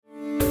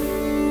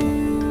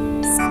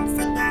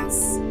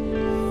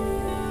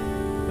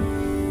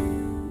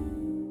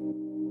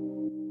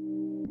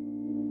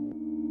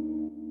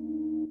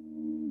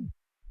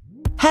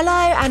Hello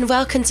and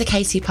welcome to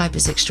Katie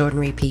Piper's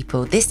Extraordinary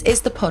People. This is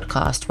the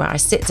podcast where I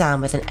sit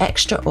down with an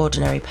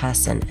extraordinary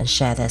person and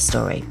share their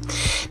story.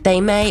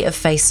 They may have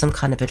faced some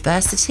kind of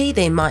adversity,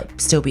 they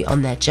might still be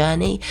on their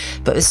journey,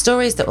 but with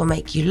stories that will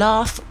make you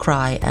laugh,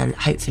 cry and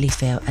hopefully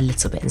feel a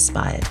little bit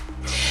inspired.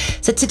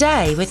 So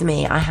today with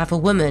me, I have a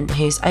woman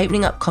who's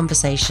opening up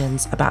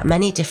conversations about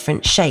many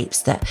different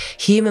shapes that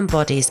human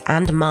bodies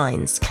and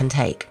minds can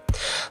take,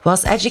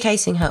 whilst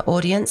educating her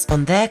audience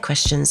on their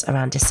questions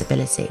around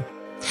disability.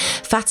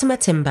 Fatima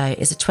Timbo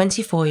is a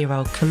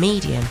 24-year-old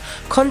comedian,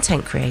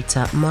 content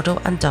creator,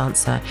 model and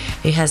dancer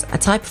who has a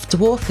type of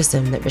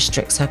dwarfism that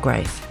restricts her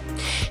growth.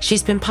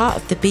 She's been part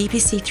of the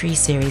BBC Three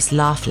series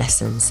Laugh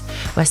Lessons,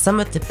 where some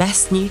of the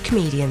best new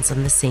comedians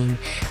on the scene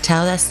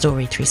tell their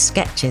story through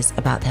sketches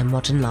about their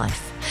modern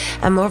life.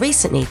 And more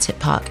recently took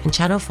part in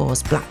Channel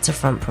 4's Black to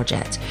Front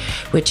project,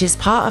 which is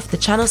part of the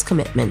channel's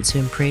commitment to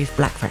improve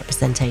black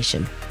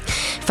representation.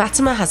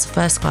 Fatima has a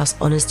first-class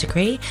honours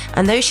degree,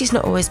 and though she's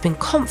not always been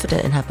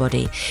confident in her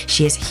body,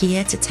 she is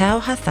here to tell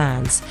her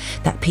fans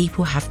that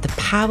people have the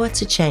power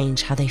to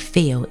change how they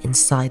feel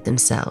inside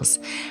themselves.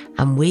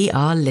 And we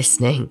are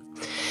listening.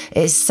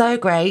 It's so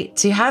great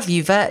to have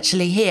you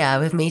virtually here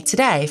with me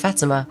today,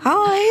 Fatima.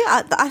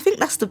 Hi, I think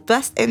that's the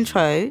best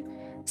intro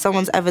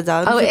someone's ever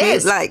done. Oh, it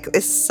is? Like,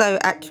 it's so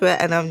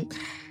accurate, and I'm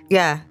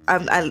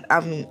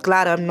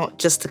glad I'm not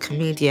just a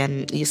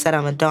comedian. You said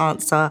I'm a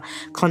dancer,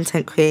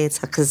 content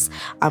creator, because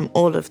I'm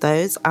all of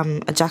those.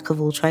 I'm a jack of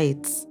all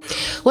trades.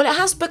 Well, it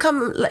has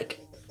become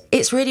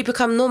it's really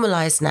become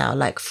normalised now,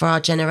 for our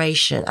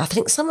generation. I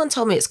think someone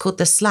told me it's called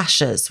the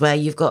slashers, where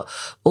you've got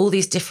all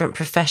these different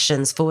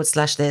professions, / this,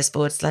 /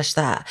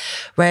 that.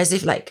 Whereas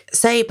if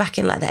say back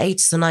in the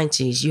 80s or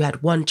 90s, you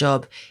had one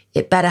job,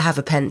 it better have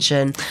a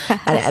pension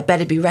and it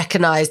better be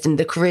recognised in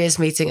the careers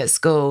meeting at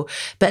school.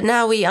 But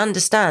now we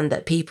understand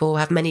that people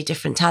have many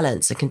different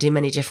talents and can do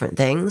many different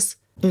things.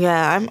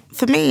 Yeah,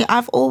 for me,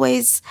 I've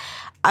always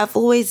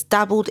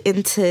dabbled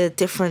into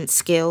different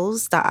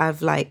skills that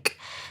I've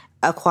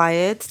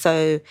acquired.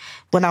 So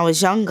when I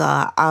was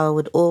younger, I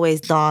would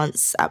always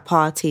dance at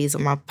parties,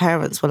 and my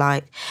parents were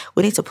like,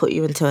 we need to put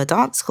you into a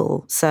dance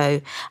school. So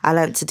I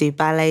learned to do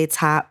ballet,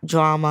 tap,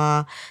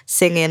 drama,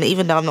 singing,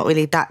 even though I'm not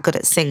really that good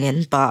at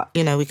singing, but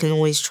we can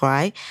always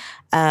try.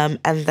 And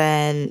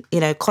then,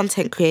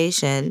 content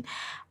creation,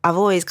 I've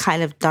always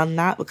kind of done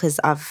that because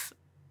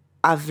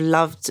I've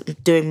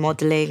loved doing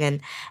modelling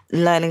and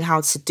learning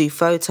how to do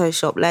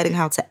Photoshop, learning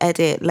how to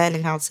edit,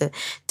 learning how to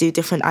do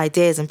different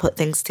ideas and put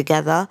things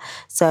together.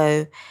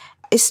 So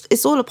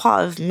it's all a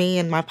part of me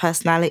and my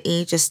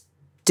personality, just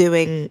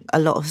doing a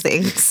lot of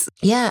things.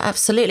 Yeah,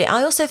 absolutely.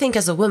 I also think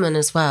as a woman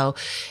as well,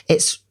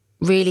 it's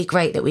really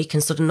great that we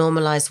can sort of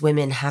normalise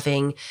women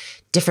having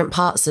different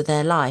parts of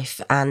their life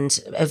and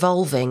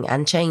evolving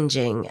and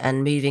changing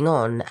and moving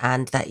on,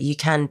 and that you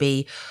can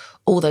be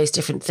all those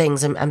different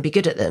things and be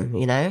good at them,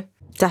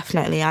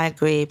 Definitely, I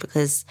agree,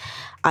 because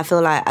I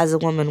feel like as a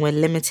woman we're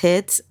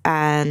limited,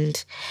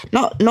 and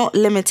not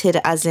limited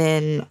as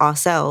in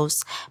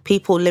ourselves.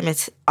 People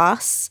limit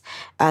us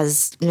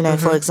as,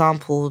 for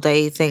example,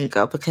 they think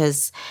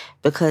because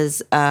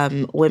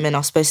women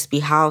are supposed to be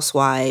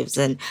housewives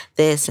and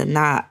this and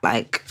that.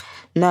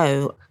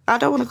 No, I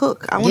don't want to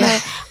cook. I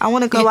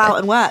want to go out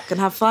and work and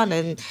have fun,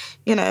 and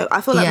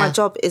I feel like my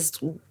job is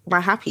my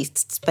happy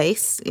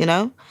space.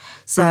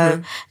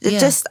 So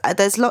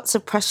there's lots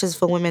of pressures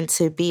for women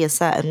to be a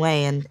certain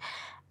way,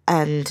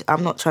 and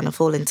I'm not trying to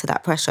fall into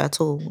that pressure at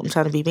all. I'm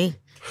trying to be me.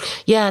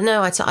 Yeah,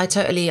 no, I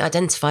totally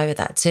identify with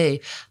that too.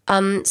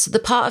 So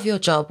the part of your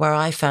job where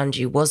I found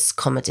you was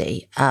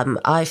comedy.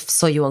 I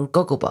saw you on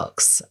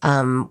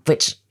Gogglebox,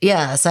 which,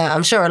 so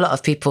I'm sure a lot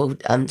of people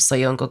saw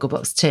you on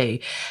Gogglebox too.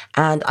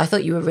 And I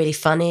thought you were really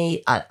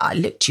funny. I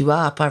looked you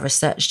up, I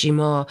researched you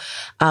more,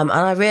 and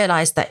I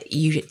realised that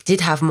you did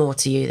have more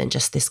to you than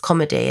just this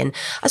comedy. And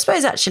I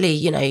suppose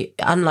actually,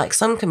 unlike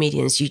some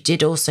comedians, you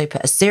did also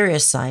put a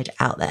serious side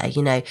out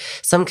there.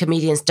 Some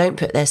comedians don't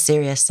put their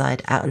serious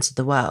side out into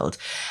the world.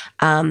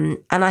 And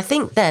I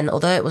think then,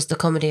 although it was the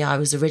comedy I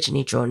was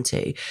originally drawn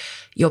to,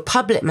 your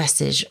public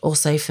message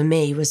also for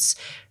me was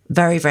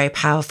very, very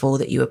powerful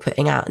that you were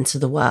putting out into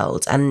the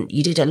world. And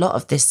you did a lot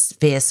of this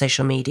via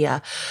social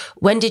media.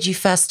 When did you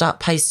first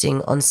start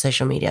posting on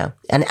social media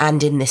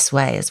and in this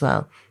way as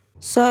well?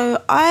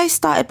 So I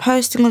started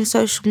posting on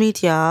social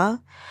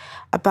media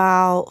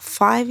about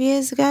 5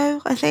 years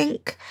ago, I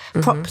think,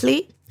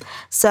 properly.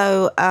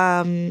 So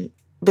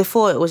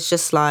before it was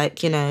just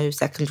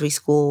secondary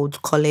school,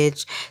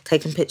 college,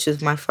 taking pictures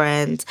with my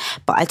friends.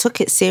 But I took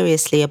it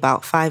seriously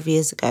about 5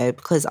 years ago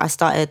because I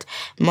started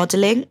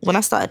modelling. When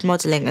I started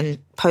modelling and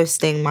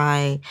posting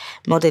my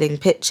modelling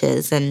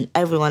pictures, and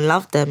everyone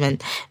loved them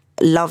and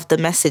loved the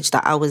message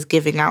that I was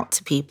giving out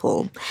to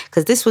people.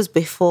 Because this was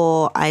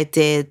before I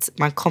did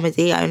my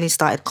comedy. I only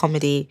started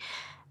comedy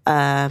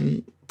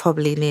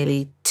probably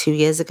nearly 2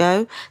 years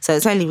ago. So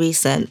it's only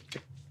recent.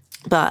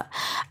 But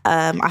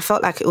I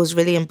felt like it was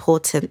really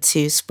important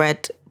to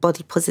spread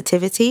body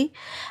positivity.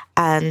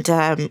 And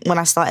when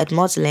I started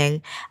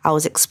modelling, I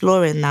was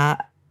exploring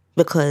that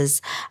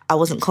because I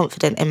wasn't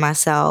confident in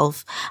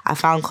myself. I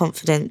found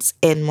confidence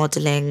in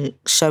modeling,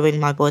 showing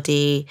my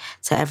body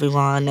to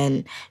everyone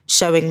and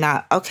showing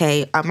that,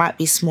 okay, I might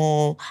be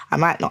small, I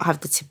might not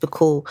have the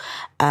typical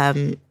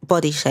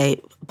body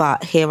shape,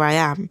 but here I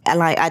am. And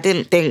like, I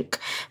didn't think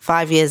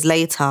 5 years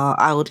later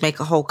I would make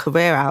a whole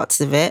career out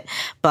of it.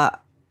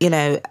 But, you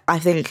know, I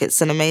think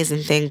it's an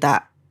amazing thing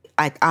that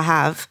I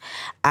have,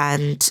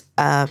 and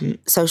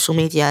social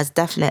media has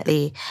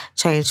definitely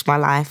changed my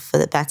life for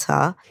the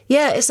better.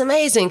 Yeah, it's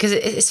amazing because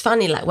it's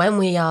funny, like when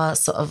we are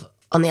sort of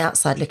on the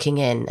outside looking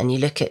in and you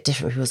look at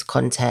different people's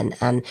content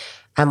and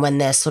when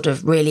they're sort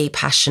of really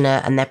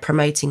passionate and they're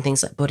promoting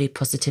things like body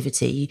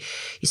positivity,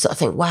 you sort of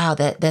think, wow,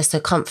 they're so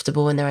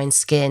comfortable in their own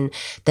skin,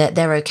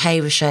 they're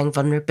okay with showing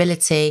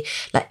vulnerability.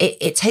 Like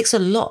it takes a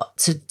lot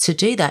to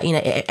do that. You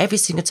know, every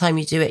single time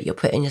you do it, you're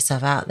putting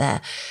yourself out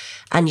there.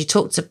 And you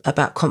talked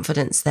about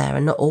confidence there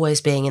and not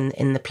always being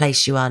in the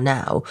place you are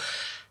now.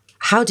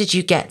 How did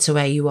you get to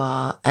where you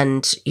are?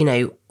 And, you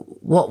know,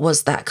 what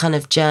was that kind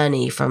of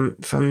journey from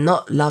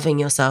not loving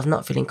yourself,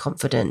 not feeling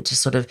confident, to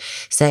sort of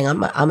saying,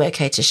 I'm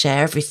okay to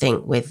share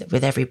everything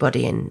with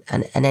everybody and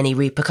any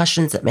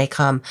repercussions that may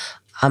come,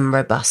 I'm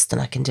robust and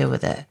I can deal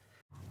with it?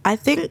 I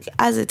think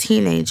as a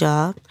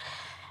teenager,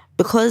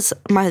 because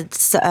my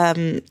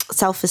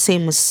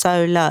self-esteem was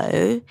so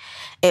low,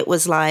 it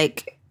was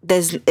like,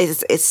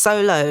 it's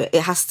so low,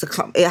 it has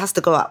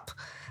to go up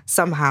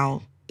somehow,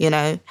 you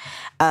know.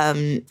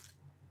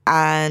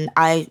 And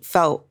I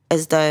felt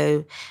as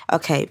though,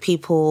 okay,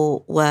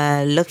 people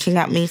were looking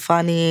at me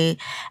funny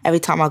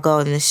every time I go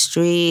on the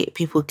street.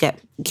 People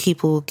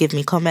give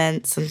me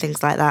comments and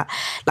things like that.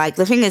 Like,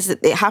 the thing is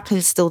that it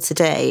happens still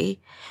today,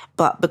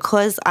 but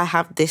because I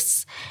have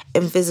this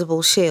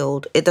invisible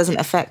shield, it doesn't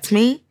affect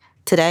me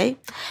today.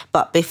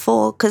 But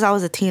before, because I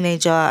was a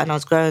teenager and I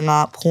was growing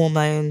up,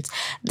 hormones,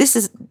 this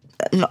is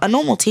a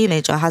normal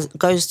teenager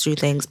goes through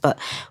things, but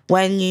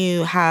when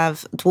you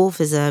have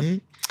dwarfism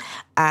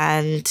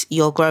and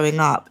you're growing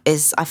up,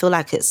 I feel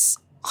like it's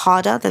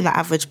harder than the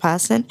average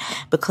person,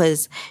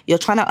 because you're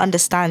trying to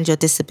understand your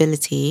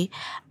disability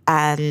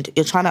and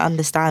you're trying to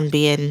understand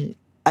being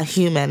a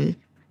human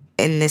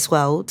in this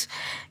world.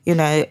 You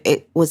know,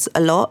 it was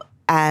a lot,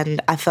 and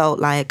I felt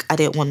like I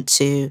didn't want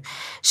to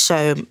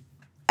show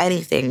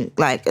anything.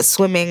 Like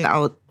swimming,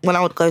 when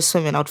I would go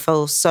swimming, I'd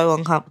feel so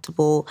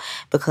uncomfortable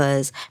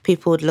because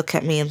people would look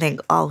at me and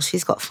think, oh,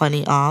 she's got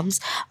funny arms.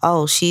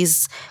 Oh,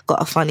 she's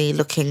got a funny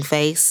looking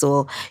face.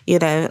 Or, you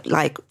know,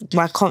 like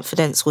my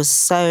confidence was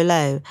so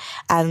low.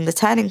 And the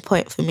turning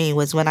point for me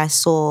was when I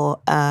saw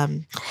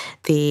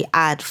the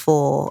ad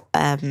for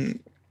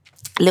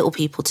Little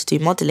People to do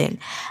modelling.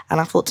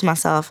 And I thought to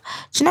myself,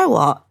 do you know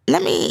what?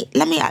 Let me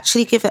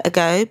actually give it a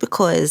go,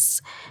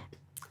 because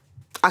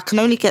I can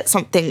only get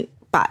something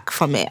back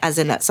from it, as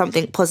in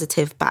something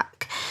positive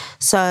back.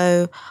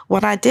 So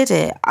when I did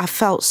it, I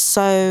felt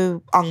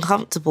so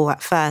uncomfortable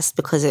at first,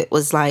 because it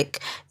was like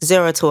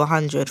 0 to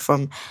 100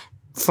 from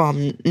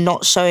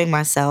not showing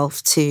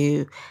myself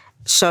to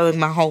showing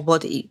my whole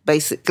body,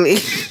 basically.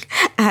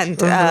 And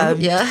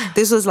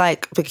this was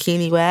like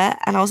bikini wear,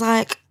 and I was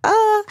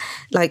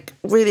like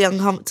really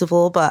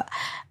uncomfortable. But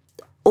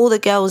all the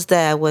girls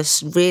there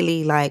was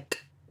really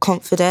like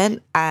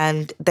confident,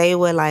 and they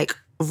were like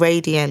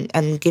radiant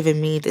and giving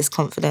me this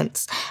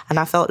confidence. And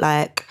I felt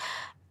like,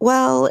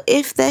 well,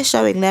 if they're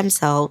showing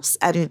themselves,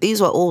 and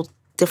these were all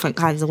different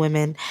kinds of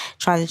women,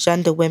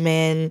 transgender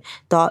women,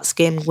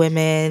 dark-skinned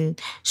women,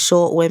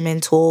 short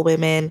women, tall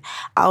women,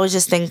 I was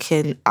just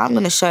thinking, I'm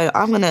going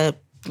to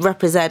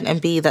represent and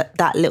be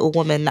that little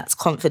woman that's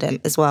confident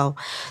as well.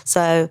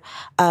 So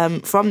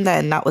from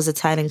then, that was a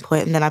turning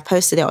point. And then I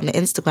posted it on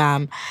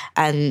Instagram,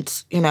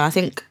 and, you know, I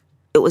think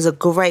it was a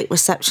great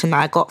reception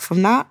that I got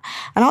from that.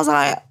 And I was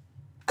like,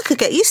 I could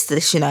get used to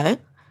this, you know,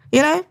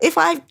 if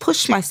I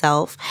push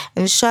myself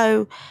and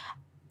show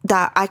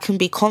that I can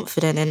be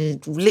confident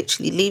and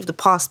literally leave the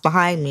past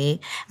behind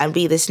me and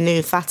be this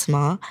new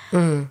Fatima,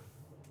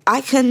 I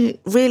can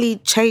really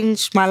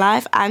change my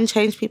life and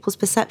change people's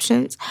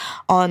perceptions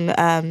on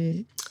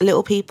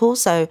Little People.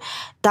 So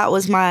that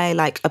was my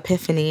like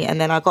epiphany. And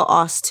then I got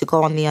asked to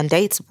go on the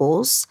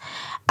Undateables.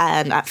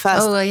 And at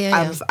first,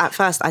 at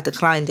first I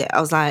declined it. I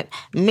was like,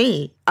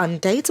 me,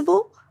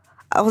 undateable?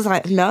 I was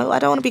like, no, I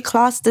don't want to be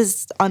classed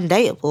as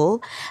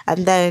undateable.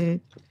 And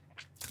then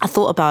I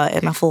thought about it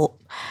and I thought,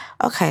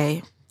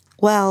 okay,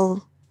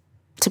 well,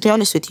 to be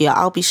honest with you,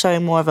 I'll be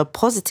showing more of a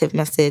positive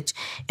message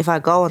if I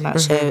go on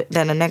that show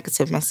than a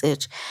negative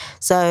message.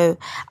 So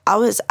I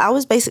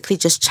was basically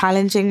just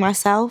challenging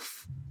myself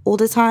all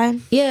the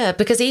time. Yeah,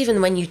 because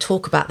even when you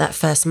talk about that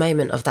first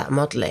moment of that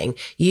modelling,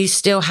 you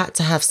still had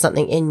to have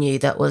something in you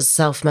that was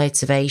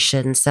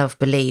self-motivation,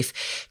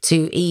 self-belief,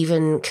 to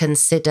even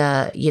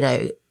consider, you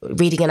know,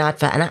 reading an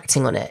advert and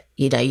acting on it.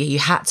 You know, you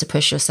had to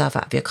push yourself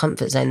out of your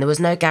comfort zone. There was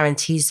no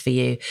guarantees for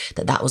you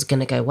that was going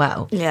to go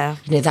well. Yeah.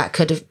 You know, that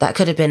could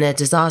have been a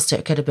disaster.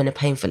 It could have been a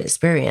painful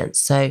experience.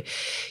 So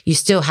you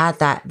still had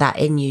that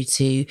in you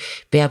to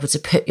be able to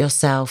put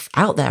yourself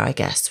out there, I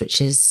guess, which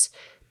is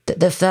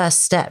the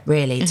first step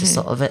really to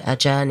sort of a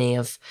journey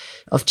of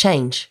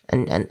change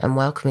and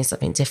welcoming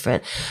something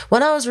different.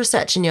 When I was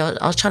researching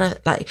I was trying to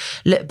like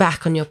look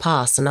back on your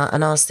past, and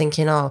I was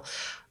thinking,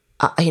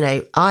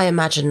 I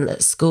imagine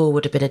that school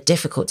would have been a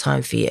difficult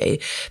time for you,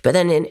 but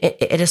then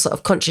in a sort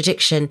of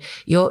contradiction,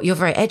 you're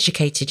very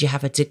educated, you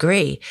have a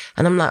degree,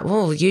 and I'm like,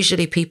 well,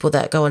 usually people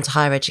that go on to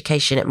higher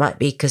education, it might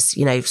be because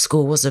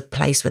school was a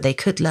place where they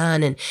could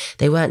learn and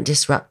they weren't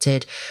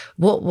disrupted.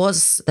 What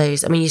was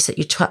those? I mean, you said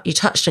you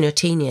touched on your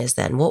teen years.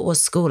 Then what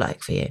was school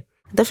like for you?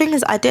 The thing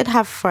is, I did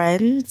have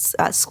friends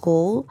at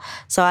school,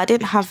 so I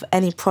didn't have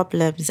any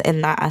problems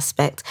in that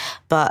aspect,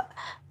 but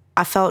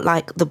I felt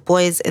like the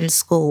boys in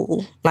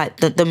school, like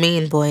the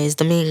mean boys,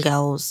 the mean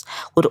girls,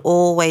 would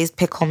always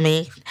pick on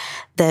me.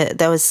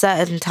 There was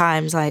certain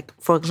times, like,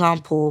 for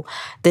example,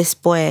 this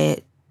boy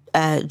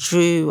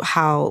drew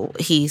how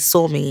he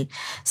saw me.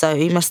 So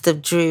he must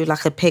have drew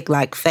like a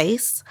pig-like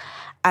face.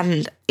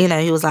 And,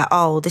 he was like,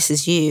 oh, this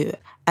is you.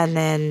 And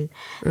then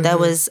there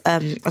was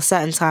a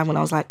certain time when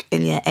I was like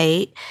in year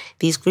 8,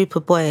 these group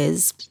of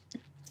boys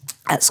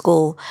at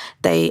school,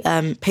 they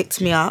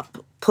picked me up,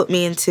 put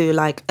me into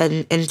like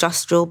an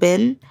industrial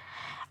bin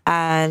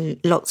and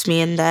locked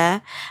me in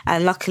there.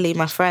 And luckily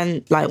my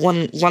friend, like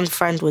one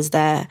friend was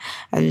there,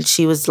 and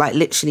she was like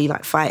literally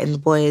like fighting the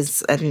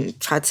boys and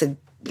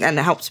and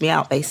it helped me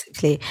out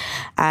basically.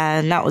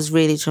 And that was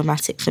really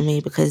traumatic for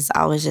me, because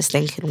I was just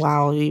thinking,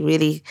 wow, you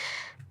really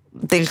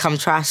think I'm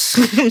trash?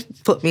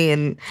 Put me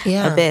in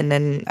a bin.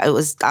 And I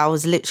was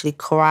literally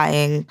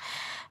crying.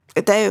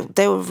 They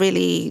were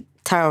really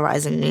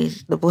terrorizing me,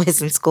 the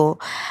boys in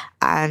school.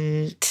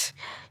 And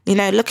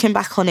looking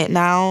back on it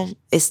now,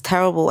 it's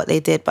terrible what they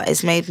did, but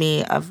it's made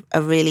me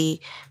a really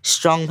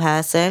strong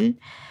person.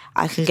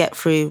 I can get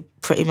through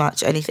pretty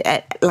much anything,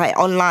 like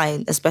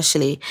online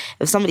especially.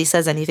 If somebody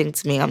says anything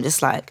to me, I'm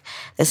just like,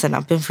 listen,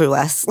 I've been through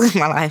worse with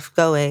my life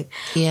going.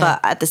 Yeah.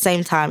 But at the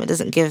same time, it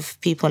doesn't give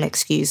people an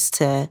excuse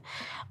to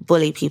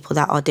bully people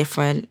that are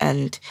different.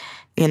 And,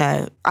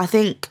 I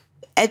think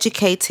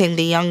educating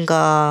the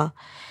younger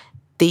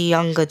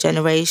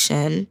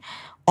generation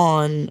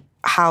on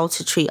how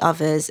to treat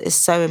others is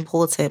so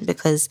important,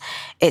 because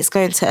it's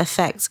going to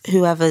affect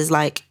whoever's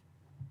like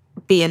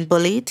being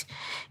bullied.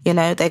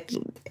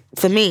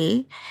 For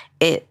me,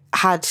 it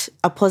had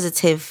a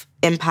positive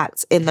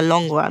impact in the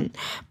long run,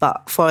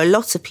 but for a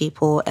lot of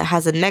people it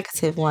has a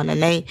negative one,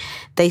 and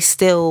they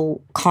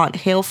still can't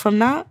heal from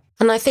that.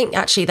 And I think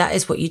actually that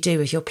is what you do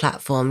with your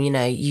platform.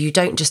 You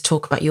don't just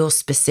talk about your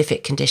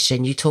specific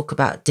condition, you talk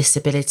about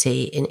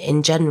disability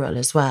in general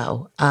as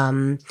well.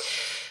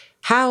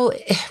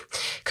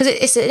 Because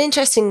it's an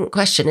interesting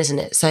question, isn't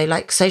it? So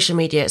like social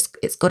media,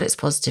 it's got its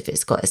positive,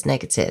 it's got its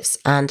negatives.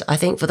 And I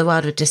think for the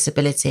world of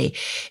disability,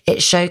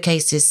 it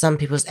showcases some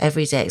people's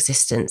everyday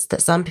existence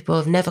that some people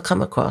have never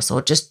come across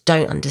or just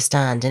don't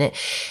understand. And it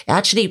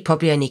actually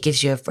probably only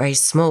gives you a very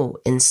small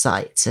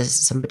insight to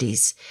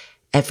somebody's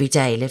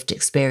everyday lived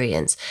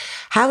experience.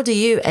 How do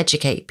you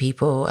educate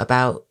people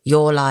about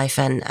your life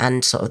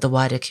and sort of the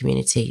wider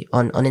community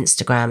on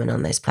Instagram and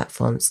on those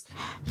platforms?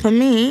 For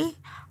me,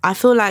 I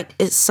feel like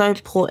it's so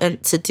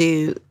important to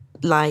do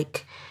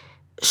like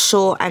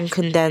short and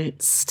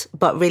condensed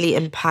but really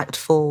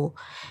impactful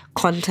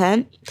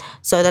content.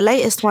 So the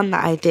latest one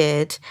that I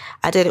did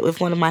it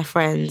with one of my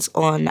friends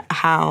on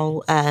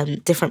how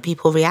different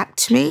people react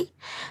to me.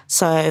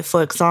 So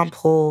for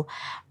example,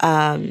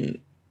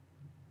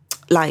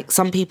 like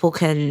some people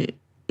can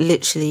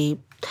literally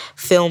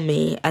film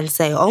me and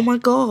say, oh my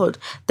God,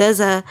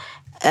 I'm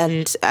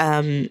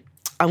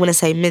going to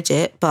say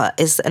midget, but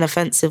it's an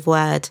offensive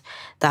word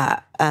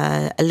that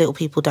little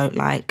people don't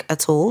like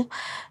at all.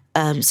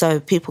 So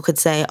people could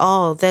say,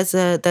 oh, there's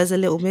a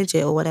little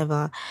midget or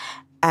whatever,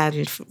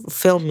 and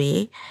film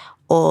me.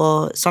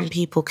 Or some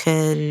people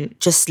can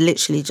just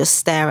literally just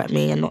stare at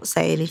me and not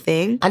say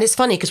anything. And it's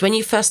funny because when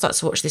you first start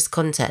to watch this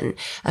content,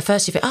 at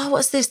first you think, oh,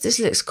 what's this? This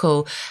looks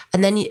cool.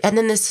 And then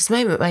there's this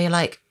moment where you're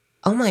like,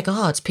 oh my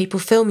God, people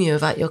film you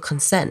without your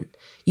consent.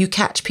 You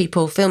catch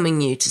people filming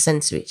you to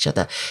send to each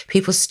other.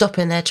 People stop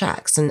in their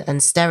tracks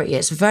and stare at you.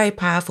 It's a very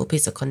powerful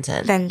piece of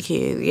content. Thank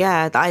you.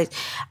 Yeah,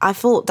 I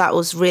thought that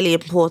was really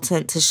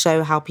important to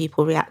show how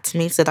people react to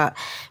me so that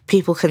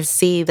people can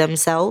see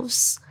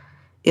themselves,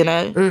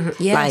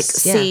 Mm-hmm. Yes,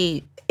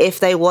 see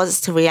if they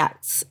was to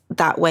react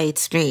that way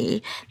to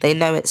me, they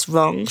know it's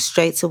wrong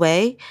straight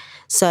away.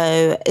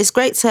 So it's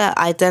great to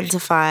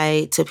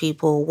identify to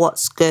people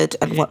what's good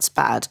and what's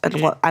bad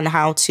and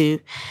how to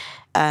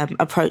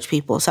approach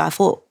people. So I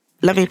thought,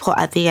 let me put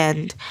at the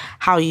end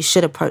how you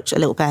should approach a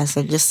little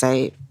person. Just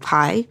say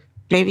hi,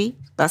 maybe,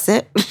 that's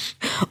it.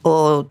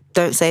 Or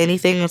don't say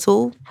anything at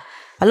all.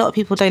 A lot of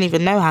people don't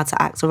even know how to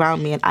act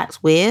around me and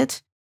act weird.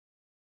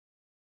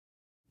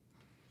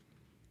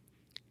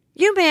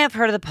 You may have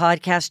heard of the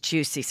podcast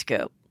Juicy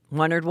Scoop.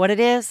 Wondered what it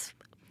is?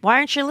 Why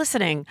aren't you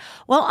listening?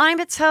 Well,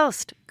 I'm its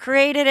host.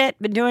 Created it,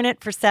 been doing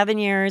it for 7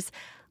 years.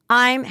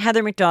 I'm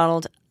Heather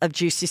McDonald. of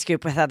Juicy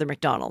Scoop with Heather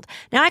McDonald.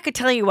 Now, I could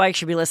tell you why you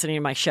should be listening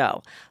to my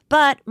show,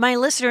 but my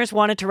listeners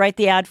wanted to write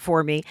the ad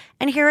for me,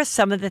 and here are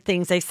some of the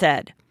things they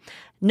said.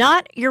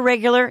 Not your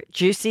regular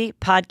juicy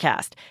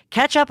podcast.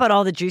 Catch up on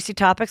all the juicy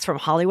topics from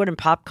Hollywood and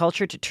pop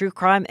culture to true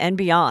crime and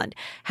beyond.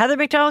 Heather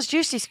McDonald's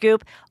Juicy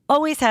Scoop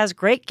always has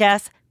great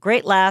guests,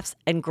 great laughs,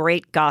 and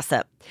great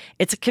gossip.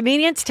 It's a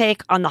comedian's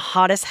take on the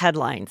hottest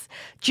headlines.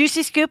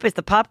 Juicy Scoop is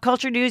the pop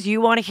culture news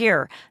you want to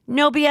hear.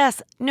 No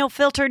BS, no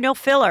filter, no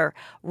filler.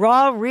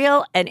 Raw,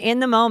 real, and in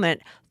the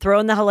moment. Throw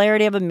in the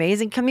hilarity of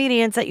amazing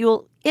comedians that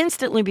you'll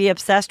instantly be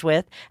obsessed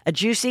with, a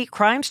juicy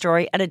crime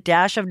story, and a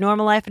dash of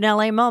normal life in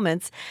LA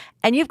moments,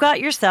 and you've got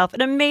yourself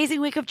an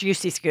amazing week of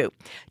Juicy Scoop.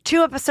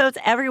 2 episodes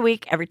every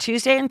week, every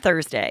Tuesday and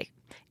Thursday.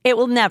 It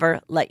will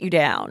never let you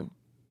down.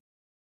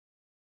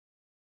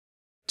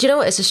 Do you know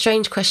what? It's a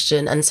strange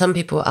question, and some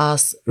people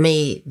ask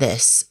me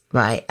this,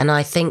 right? And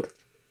I think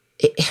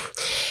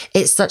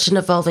it's such an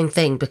evolving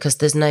thing because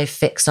there's no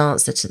fixed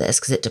answer to this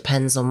because it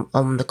depends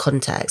on the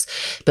context.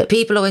 But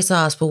people always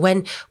ask, well,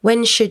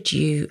 when should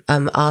you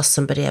ask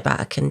somebody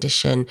about a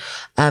condition?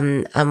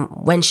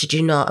 When should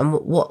you not? And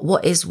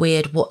what is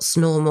weird? What's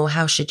normal?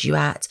 How should you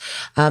act?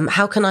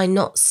 How can I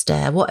not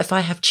stare? What if I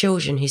have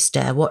children who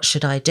stare? What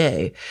should I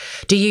do?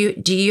 Do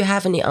you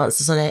have any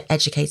answers on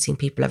educating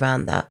people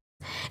around that?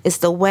 It's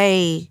the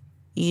way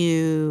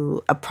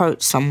you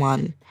approach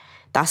someone.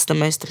 That's the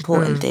most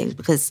important thing,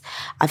 because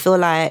I feel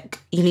like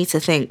you need to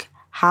think,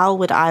 how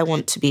would I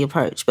want to be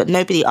approached? But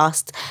nobody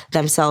asked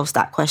themselves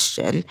that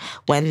question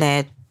when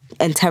they're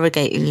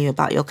interrogating you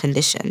about your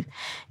condition,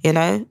 you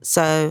know?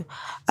 So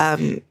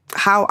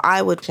how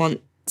I would want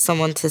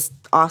someone to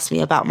ask me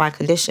about my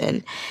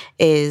condition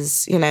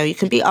is, you know, you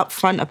can be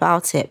upfront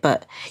about it,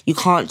 but you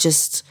can't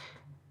just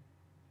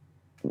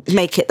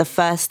make it the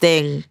first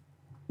thing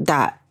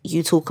that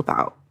you talk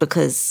about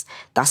because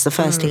that's the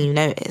first thing you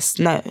notice.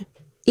 No.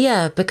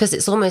 Yeah, because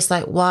it's almost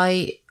like,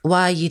 why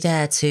are you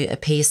there to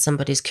appease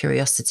somebody's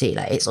curiosity?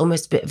 Like, it's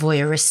almost a bit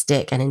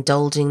voyeuristic and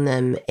indulging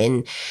them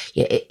in,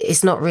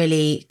 it's not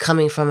really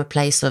coming from a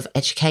place of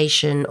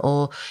education,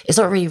 or it's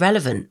not really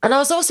relevant. And I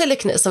was also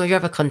looking at some of your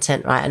other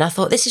content, right? And I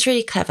thought, this is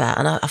really clever.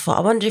 And I thought,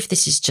 I wonder if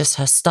this is just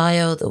her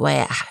style, the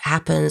way it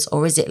happens,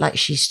 or is it like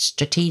she's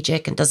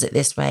strategic and does it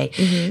this way?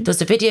 Mm-hmm. There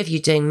was a video of you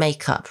doing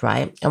makeup,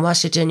 right? And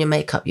whilst you're doing your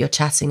makeup, you're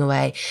chatting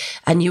away,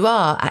 and you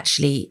are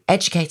actually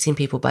educating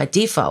people by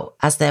default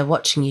as they're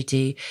watching you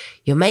do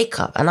your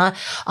makeup. And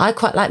I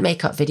quite like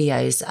makeup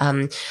videos.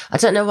 I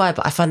don't know why,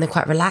 but I find them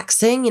quite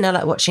relaxing, you know,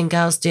 like watching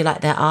girls do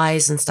like their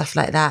eyes and stuff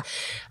like that.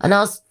 And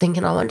I was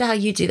thinking, I wonder how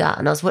you do that.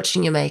 And I was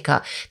watching your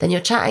makeup, then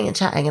you're chatting,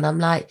 and I'm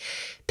like,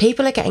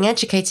 people are getting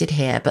educated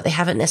here, but they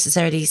haven't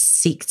necessarily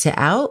seeked it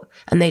out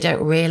and they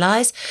don't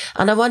realise.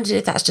 And I wondered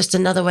if that's just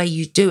another way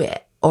you do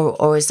it,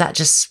 or is that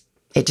just,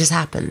 it just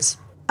happens?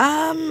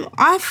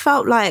 I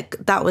felt like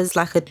that was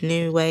like a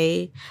new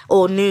way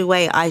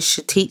I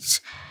should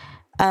teach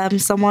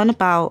someone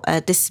about a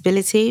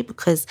disability,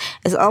 because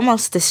it's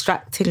almost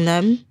distracting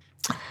them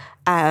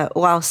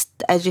whilst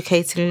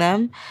educating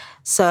them.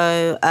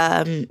 So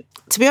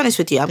to be honest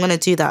with you, I'm going to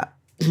do that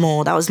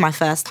more. That was my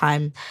first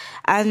time.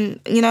 And,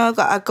 you know,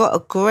 I got a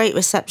great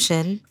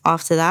reception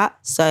after that.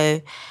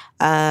 So,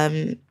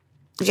 yeah,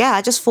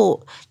 I just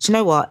thought, do you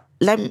know what?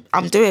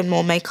 I'm doing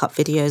more makeup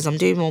videos, I'm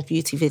doing more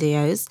beauty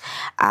videos,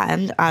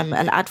 and I'm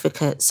an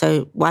advocate.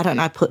 So why don't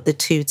I put the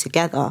two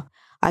together?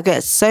 I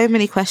get so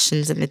many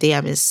questions in the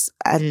DMs,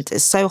 and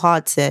it's so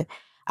hard to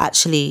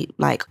actually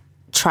like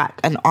track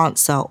and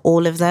answer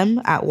all of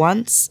them at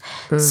once.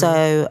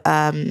 So,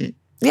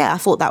 yeah, I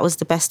thought that was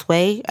the best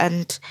way,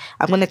 and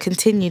I'm going to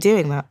continue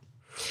doing that.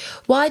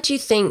 Why do you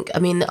think, I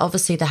mean,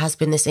 obviously there has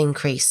been this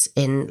increase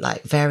in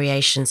like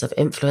variations of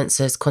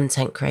influencers,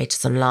 content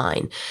creators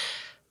online.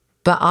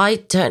 But I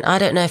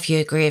don't know if you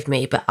agree with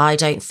me, but I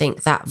don't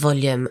think that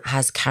volume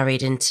has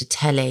carried into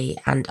telly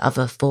and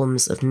other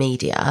forms of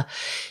media.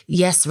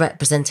 Yes,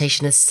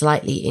 representation has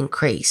slightly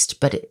increased,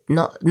 but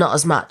not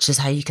as much as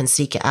how you can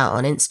seek it out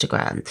on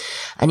Instagram.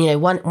 And, you know,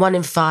 one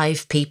in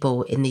 5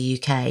 people in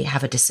the UK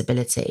have a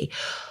disability.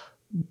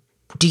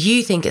 Do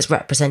you think it's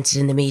represented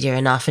in the media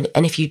enough?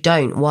 And if you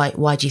don't,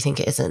 why do you think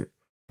it isn't?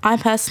 I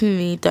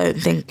personally don't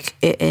think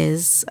it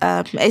is.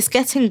 It's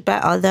getting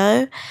better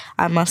though,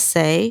 I must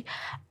say.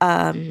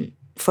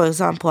 For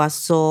example, I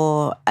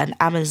saw an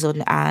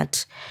Amazon ad,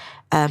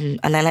 an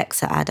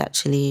Alexa ad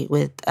actually,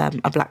 with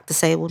a black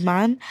disabled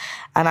man.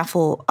 And I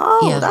thought,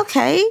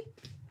 okay,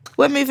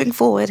 we're moving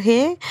forward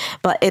here.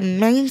 But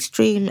in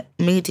mainstream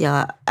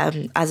media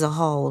as a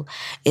whole,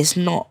 it's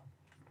not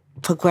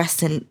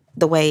progressing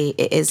the way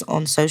it is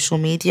on social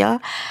media.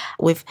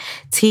 With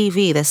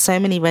TV, there's so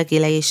many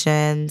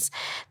regulations,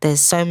 there's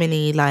so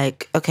many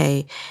like,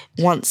 okay,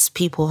 once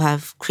people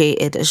have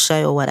created a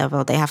show or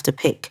whatever, they have to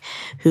pick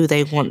who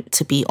they want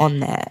to be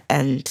on there,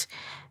 and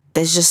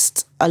there's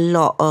just a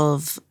lot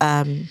of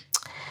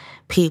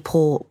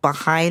people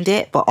behind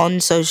it. But on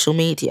social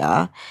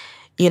media,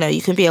 you know,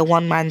 you can be a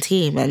one-man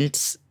team and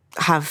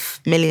have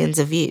millions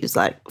of views,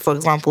 like, for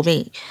example,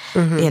 me,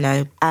 you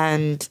know,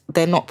 and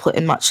they're not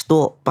putting much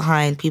thought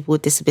behind people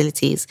with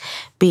disabilities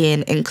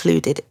being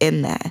included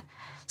in there.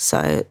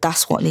 So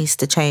that's what needs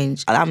to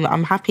change.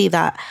 I'm happy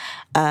that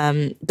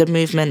the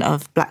movement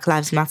of Black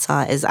Lives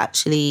Matter is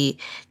actually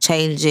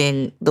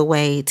changing the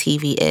way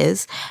TV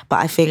is, but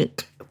I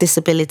think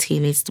disability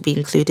needs to be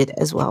included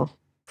as well.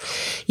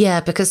 Yeah,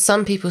 because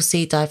some people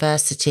see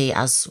diversity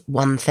as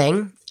one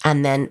thing,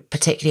 and then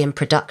particularly in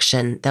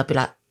production, they'll be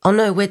like, oh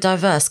no, we're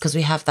diverse because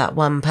we have that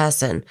one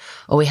person,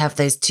 or we have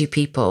those two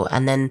people,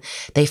 and then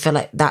they feel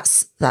like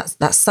that's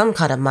some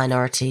kind of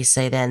minority,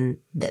 so then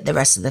the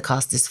rest of the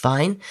cast is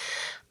fine.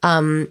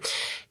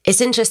 It's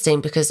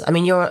interesting because, I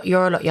mean, you're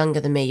a lot younger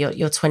than me.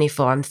 You're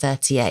 24, I'm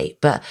 38,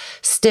 but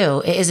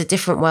still it is a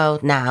different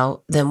world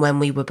now than when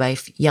we were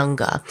both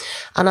younger.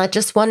 And I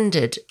just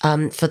wondered,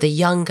 for the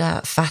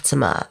younger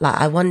Fatima, like,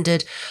 I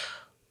wondered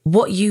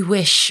what you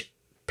wish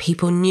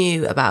people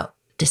knew about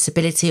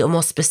disability, or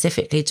more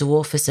specifically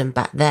dwarfism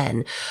back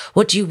then.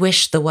 What do you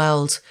wish the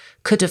world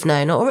could have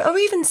known, or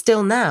even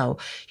still now?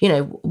 You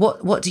know,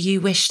 what do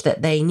you wish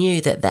that they knew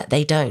that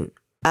they don't?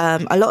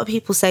 A lot of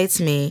people say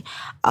to me,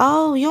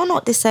 oh, you're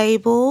not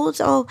disabled.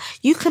 Oh,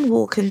 you can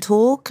walk and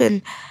talk.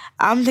 And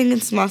I'm thinking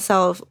to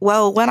myself,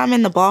 well, when I'm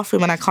in the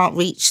bathroom and I can't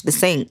reach the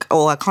sink,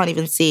 or I can't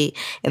even see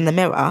in the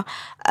mirror,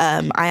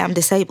 I am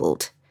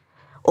disabled.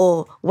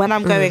 Or when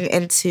I'm going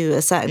into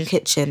a certain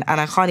kitchen and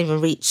I can't even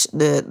reach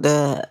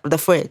the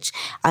fridge,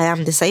 I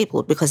am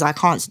disabled because I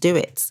can't do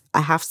it.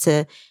 I have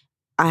to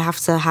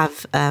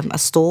have a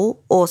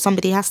stool, or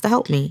somebody has to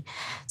help me.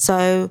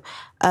 So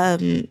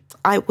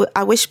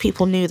I wish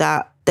people knew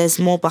that there's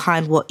more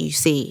behind what you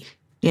see.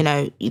 You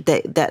know,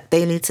 that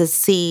they need to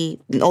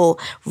see or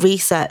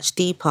research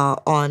deeper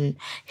on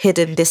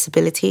hidden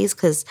disabilities,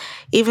 because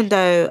even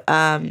though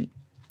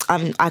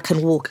I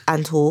can walk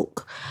and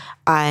talk,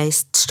 I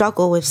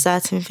struggle with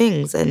certain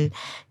things. And,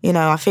 you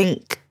know, I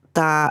think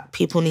that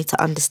people need to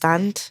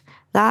understand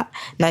that.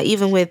 Now,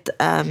 even with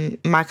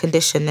my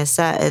condition, there's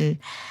certain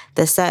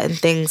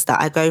things that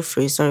I go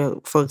through.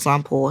 So, for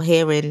example,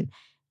 hearing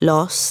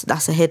loss,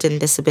 that's a hidden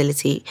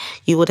disability.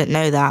 You wouldn't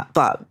know that,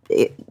 but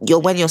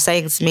when you're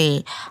saying to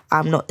me,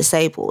 I'm not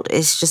disabled,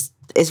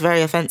 it's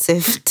very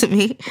offensive to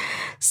me.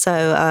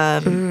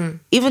 So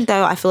even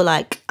though I feel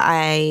like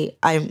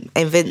I'm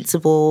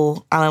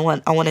invincible,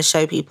 and I want to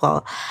show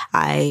people,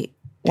 I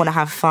want to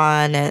have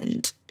fun,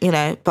 and, you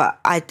know, but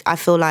I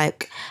feel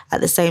like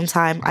at the same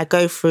time I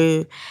go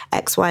through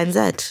X, Y, and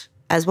Z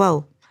as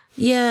well.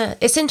 Yeah,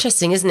 it's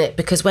interesting, isn't it?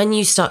 Because when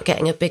you start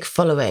getting a big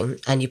following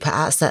and you put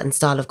out a certain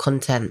style of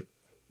content,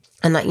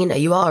 and, like, you know,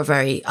 you are a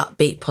very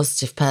upbeat,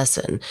 positive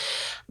person,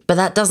 but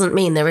that doesn't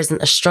mean there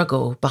isn't a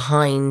struggle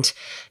behind,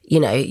 you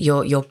know,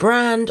 your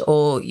brand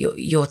or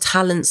your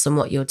talents and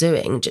what you're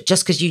doing.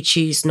 Just because you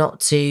choose not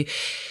to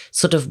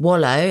sort of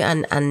wallow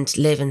and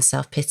live in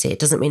self-pity, it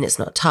doesn't mean it's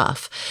not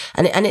tough.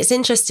 And it's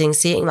interesting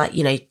seeing, like,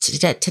 you know,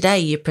 today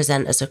you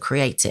present as a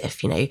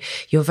creative, you know,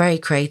 you're very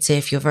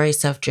creative, you're very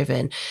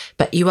self-driven,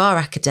 but you are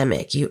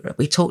academic.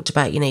 We talked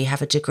about, you know, you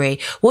have a degree.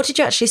 What did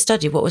you actually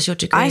study? What was your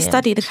degree I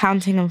studied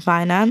accounting and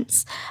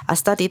finance. I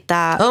studied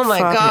that. Oh my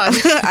God.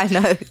 I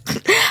know.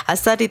 I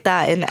studied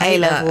that in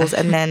A-levels,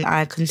 and then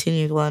I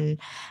continued on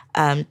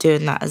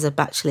doing that as a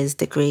bachelor's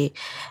degree.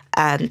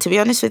 And to be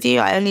honest with you,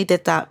 I only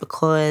did that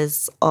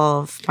because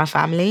of my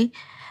family.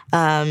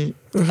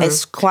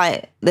 There's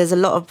a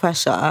lot of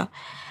pressure.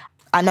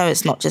 I know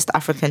it's not just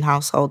African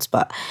households,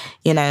 but,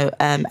 you know,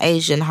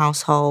 Asian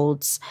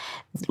households,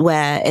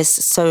 where it's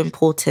so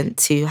important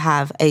to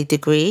have a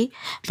degree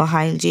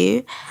behind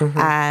you.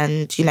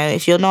 And, you know,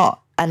 if you're not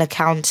an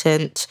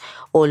accountant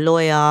or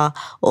lawyer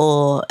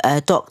or a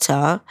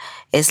doctor,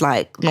 it's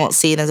like not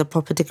seen as a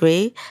proper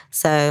degree.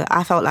 So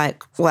I felt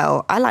like,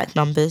 well, I like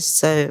numbers,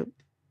 so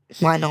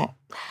why not?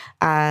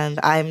 And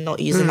I'm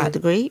not using that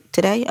degree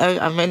today.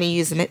 I'm only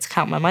using it to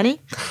count my money.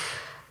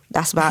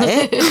 That's about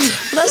it.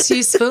 That's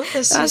useful.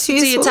 That's useful.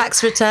 To your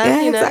tax return.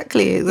 Yeah, you know?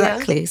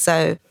 Exactly. Yeah.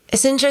 So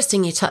it's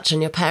interesting you touch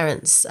on your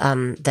parents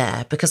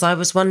there, because I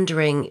was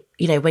wondering,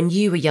 you know, when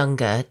you were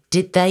younger,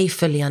 did they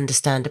fully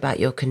understand about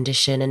your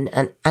condition,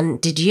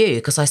 and did you?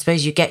 Because I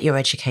suppose you get your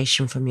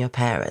education from your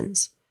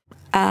parents.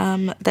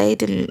 They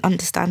didn't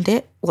understand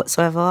it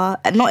whatsoever,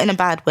 and not in a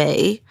bad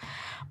way,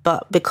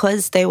 but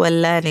because they were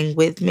learning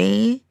with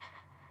me,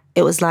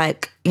 it was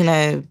like, you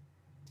know,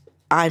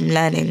 I'm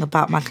learning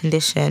about my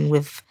condition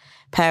with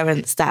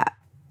parents that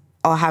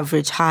are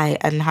average height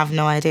and have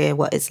no idea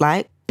what it's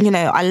like. You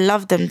know, I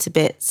love them to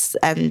bits,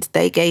 and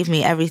they gave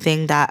me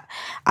everything that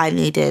I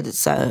needed.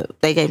 So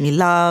they gave me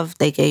love,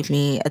 they gave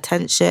me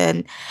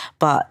attention,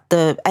 but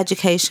the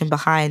education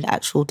behind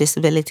actual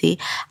disability,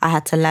 I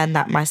had to learn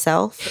that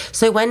myself.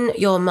 So when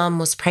your mum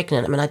was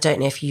pregnant, I mean, I don't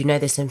know if you know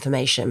this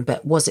information,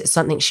 but was it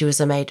something she was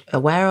made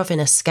aware of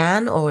in a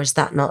scan, or is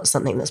that not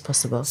something that's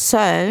possible?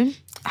 So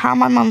how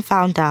my mum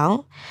found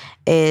out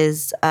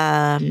is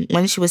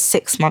when she was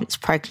 6 months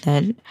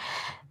pregnant,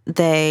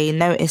 they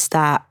noticed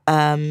that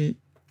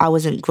I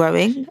wasn't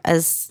growing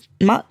as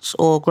much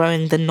or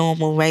growing the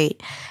normal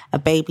rate a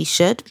baby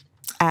should.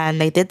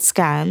 And they did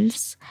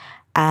scans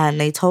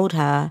and they told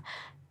her,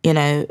 you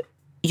know,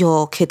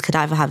 your kid could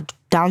either have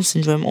Down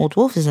syndrome or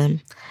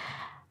dwarfism.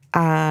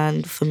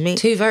 And for me...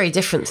 Two very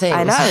different things.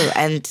 I know.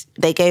 And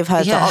they gave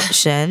her the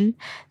option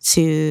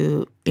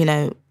to, you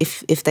know,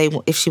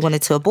 if she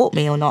wanted to abort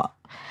me or not.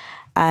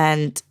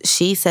 And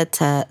she said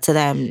to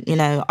them, you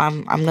know,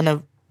 I'm going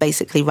to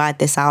basically ride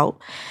this out.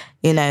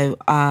 You know,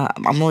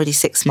 I'm already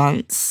 6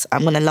 months.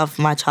 I'm going to love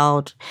my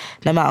child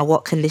no matter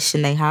what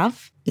condition they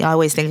have. I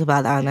always think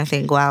about that and I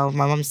think, wow,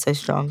 my mum's so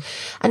strong.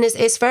 And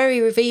it's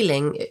very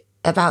revealing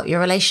about your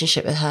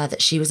relationship with her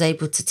that she was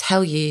able to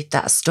tell you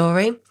that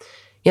story.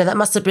 You know, that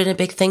must have been a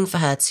big thing for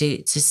her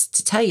to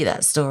tell you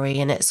that story.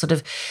 And it sort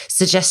of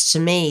suggests to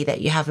me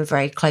that you have a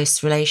very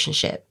close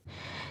relationship.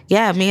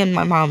 Yeah, me and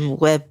my mum,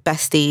 we're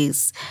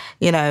besties.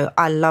 You know,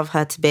 I love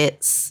her to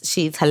bits.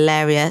 She's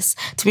hilarious.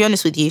 To be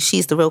honest with you,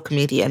 she's the real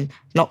comedian,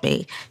 not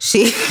me.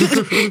 She's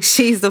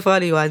the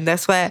funny one.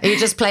 That's where... You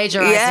just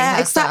plagiarising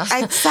her stuff.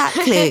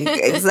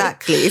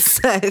 Exactly.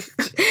 So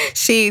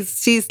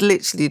she's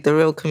literally the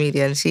real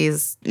comedian.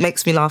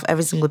 Makes me laugh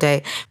every single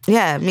day.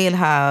 Yeah, me and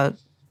her...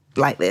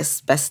 like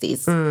this,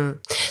 besties.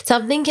 So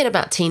I'm thinking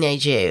about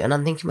teenage you, and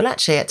I'm thinking, well,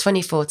 actually, at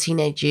 24,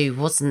 teenage you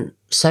wasn't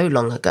so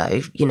long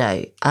ago, you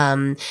know.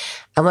 And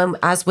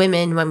as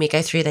women, when we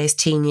go through those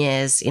teen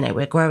years, you know,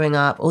 we're growing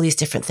up, all these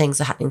different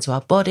things are happening to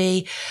our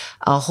body,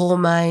 our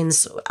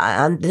hormones,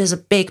 and there's a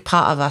big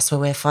part of us where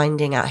we're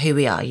finding out who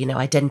we are, you know,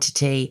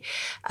 identity,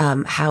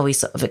 how we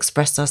sort of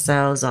express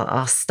ourselves,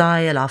 our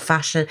style, our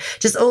fashion,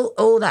 just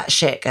all that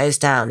shit goes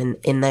down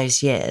in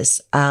those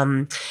years.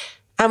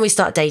 And we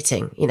start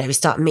dating, you know,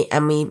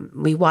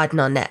 we widen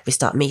our net, we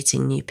start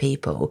meeting new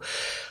people.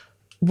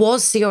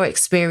 Was your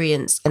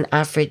experience an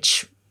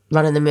average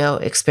run-of-the-mill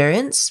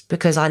experience?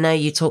 Because I know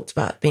you talked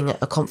about being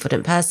a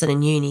confident person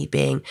and uni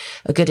being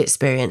a good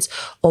experience,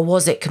 or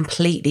was it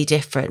completely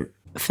different?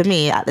 For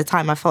me, at the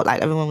time, I felt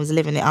like everyone was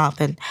living it up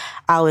and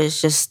I was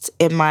just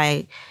in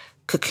my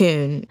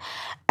cocoon.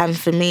 And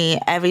for me,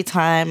 every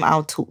time I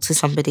would talk to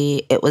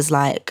somebody, it was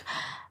like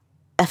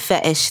a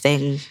fetish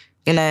thing,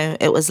 you know?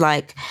 It was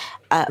like...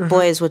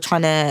 boys were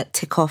trying to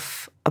tick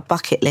off a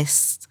bucket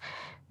list,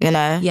 you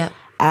know? Yeah.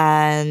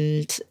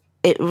 And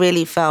it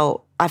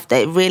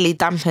really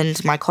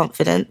dampened my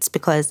confidence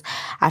because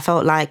I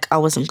felt like I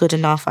wasn't good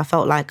enough. I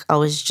felt like I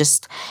was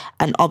just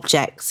an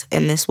object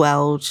in this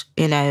world,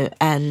 you know?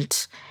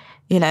 And,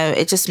 you know,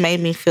 it just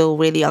made me feel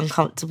really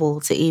uncomfortable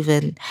to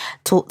even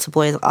talk to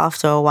boys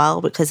after a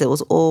while because it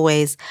was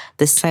always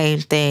the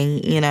same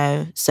thing, you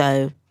know?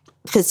 So,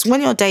 because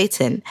when you're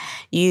dating,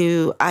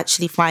 you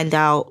actually find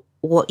out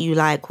what you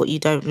like, what you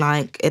don't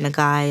like in a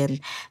guy and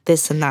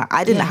this and that.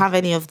 I didn't have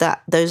any of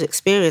those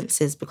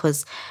experiences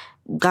because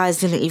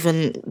guys didn't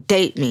even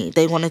date me.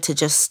 They wanted to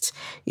just,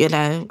 you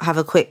know, have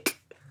a quick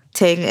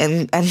ting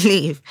and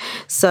leave.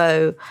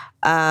 So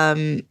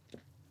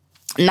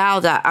now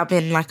that I'm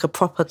in like a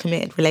proper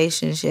committed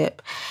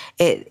relationship,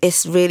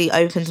 it's really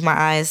opened my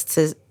eyes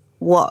to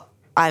what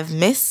I've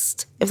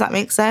missed, if that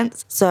makes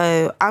sense.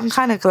 So I'm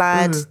kind of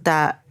glad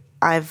that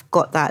I've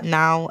got that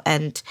now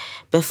and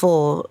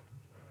before,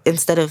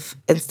 instead of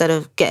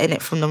getting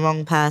it from the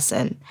wrong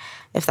person,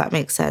 if that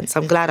makes sense.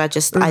 I'm glad I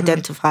just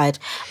identified,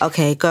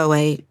 okay, go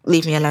away,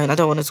 leave me alone. I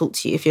don't want to talk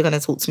to you if you're going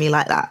to talk to me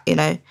like that, you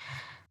know?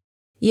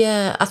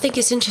 Yeah, I think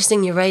it's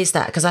interesting you raised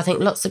that because I think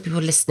lots of people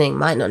listening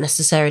might not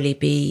necessarily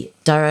be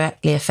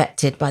directly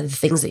affected by the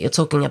things that you're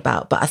talking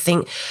about, but I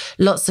think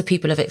lots of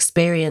people have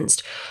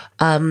experienced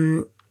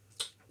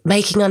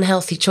making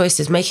unhealthy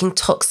choices, making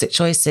toxic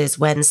choices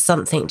when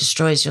something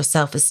destroys your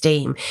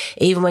self-esteem.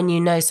 Even when you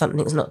know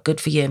something's not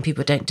good for you and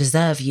people don't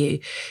deserve you,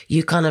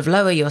 you kind of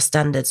lower your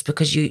standards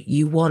because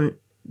you want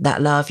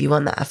that love, you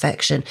want that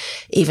affection,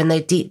 even though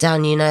deep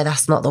down you know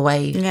that's not the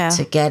way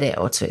to get it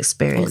or to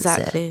experience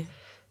it.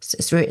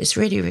 So it's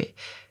really,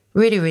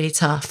 really, really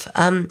tough.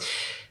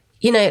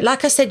 You know,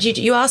 like I said,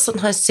 you are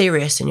sometimes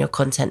serious in your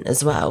content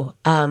as well.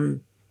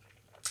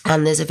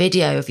 And there's a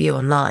video of you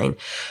online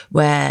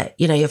where,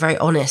 you know, you're very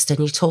honest and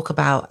you talk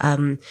about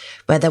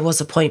where there was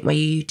a point where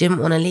you didn't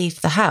want to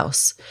leave the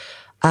house.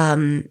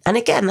 And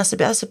again,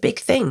 that's a big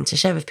thing to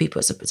share with people.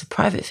 It's a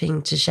private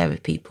thing to share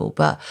with people.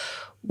 But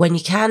when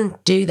you can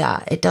do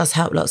that, it does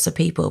help lots of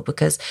people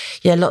because,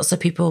 you know, lots of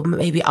people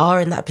maybe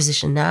are in that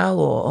position now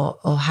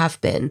or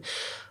have been.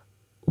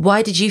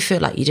 Why did you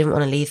feel like you didn't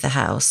want to leave the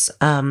house?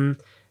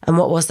 And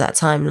what was that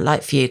time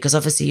like for you? Because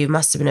obviously you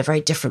must have been a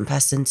very different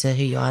person to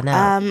who you are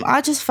now.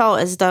 I just felt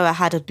as though I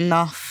had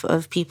enough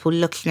of people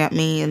looking at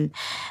me and,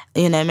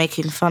 you know,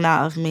 making fun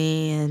out of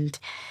me. And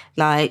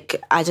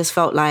like, I just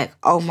felt like,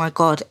 oh my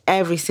God,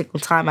 every single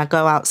time I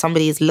go out,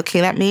 somebody is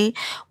looking at me.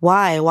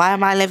 Why? Why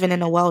am I living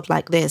in a world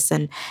like this?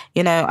 And,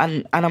 you know,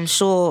 and I'm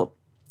sure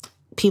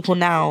people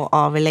now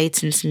are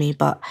relating to me,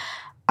 but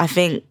I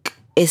think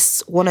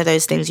it's one of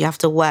those things you have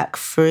to work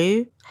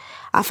through.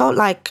 I felt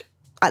like,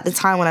 at the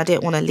time when I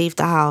didn't want to leave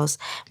the house,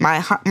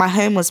 my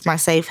home was my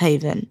safe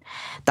haven.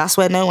 That's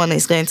where no one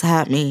is going to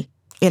hurt me.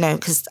 you know,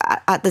 because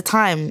at the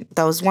time,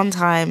 there was one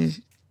time,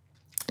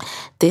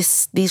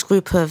 these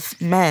group of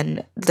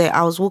men,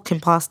 I was walking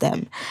past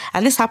them,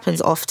 and this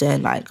happens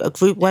often. Like a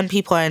group, when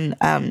people are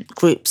in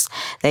groups,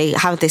 they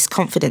have this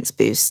confidence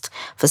boost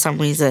for some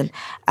reason,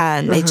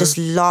 and they just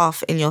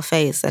laugh in your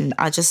face. And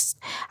I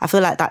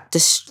feel like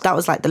that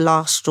was like the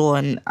last straw,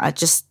 and I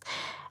just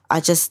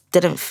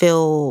didn't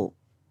feel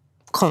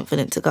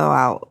confident to go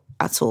out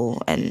at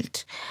all.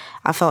 And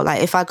I felt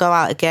like if I go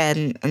out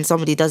again and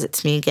somebody does it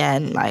to me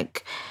again,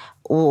 like,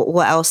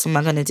 what else am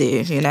I gonna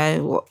do? You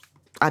know.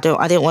 I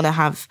didn't want to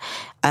have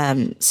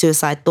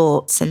suicide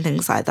thoughts and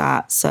things like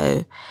that.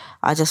 So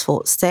I just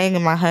thought staying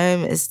in my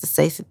home is the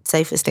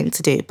safest thing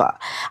to do. But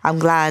I'm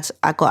glad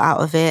I got out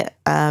of it.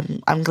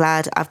 I'm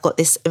glad I've got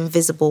this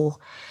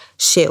invisible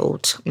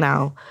shield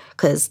now,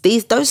 because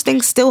those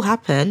things still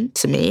happen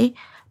to me.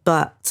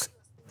 But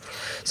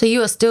so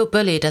you are still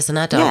bullied as an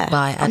adult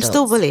by adults? I'm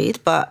still bullied.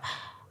 But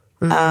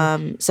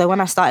so when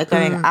I started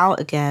going out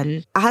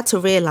again, I had to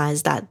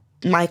realise that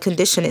my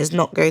condition is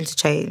not going to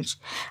change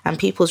and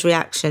people's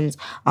reactions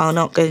are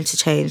not going to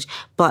change.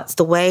 But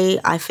the way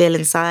I feel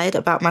inside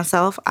about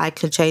myself, I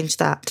can change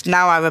that.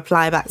 Now I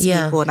reply back to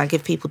people and I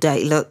give people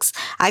dirty looks.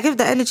 I give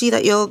the energy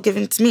that you're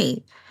giving to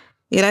me.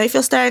 You know, if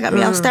you're staring at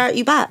me, I'll stare at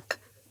you back.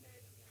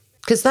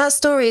 Because that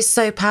story is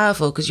so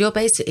powerful, because you're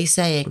basically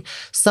saying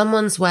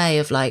someone's way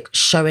of like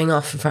showing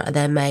off in front of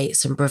their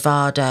mates and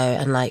bravado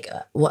and like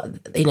what,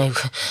 you know,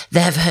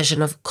 their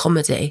version of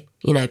comedy,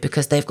 you know,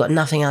 because they've got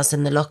nothing else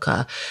in the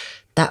locker.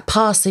 That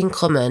passing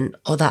comment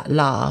or that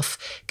laugh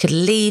could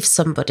leave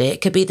somebody,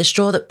 it could be the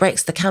straw that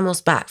breaks the camel's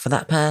back for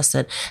that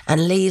person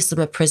and leaves them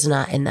a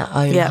prisoner in their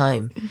own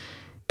home.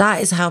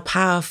 That is how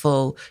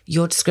powerful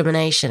your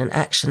discrimination and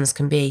actions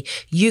can be.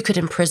 You could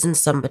imprison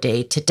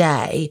somebody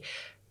today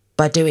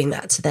by doing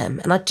that to them.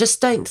 And I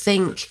just don't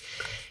think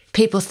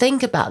people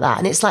think about that.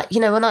 And it's like, you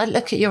know, when I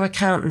look at your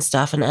account and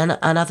stuff and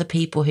other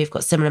people who've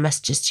got similar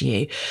messages to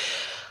you,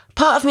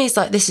 part of me is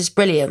like, this is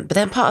brilliant. But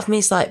then part of me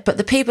is like, but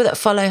the people that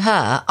follow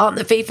her aren't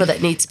the people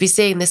that need to be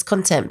seeing this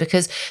content,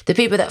 because the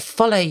people that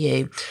follow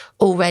you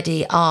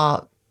already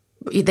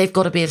they've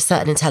got to be of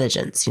certain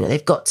intelligence. You know,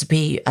 they've got to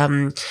be,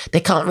 they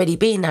can't really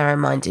be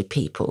narrow-minded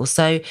people.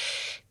 So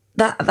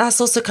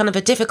that's also kind of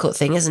a difficult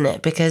thing, isn't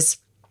it? Because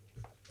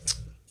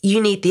you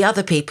need the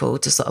other people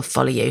to sort of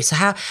follow you. So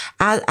how,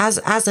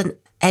 as an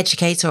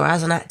educator or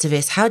as an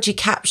activist, how do you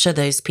capture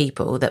those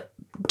people that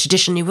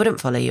traditionally wouldn't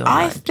follow you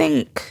online? I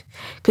think,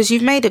 because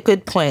you've made a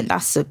good point,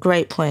 that's a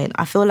great point.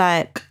 I feel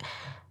like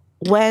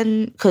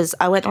because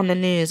I went on the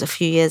news a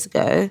few years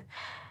ago,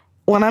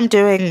 when I'm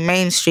doing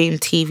mainstream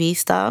TV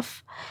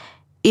stuff,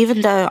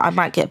 even though I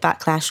might get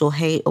backlash or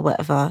hate or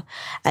whatever,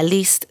 at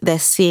least they're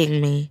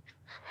seeing me.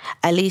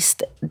 At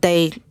least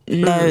they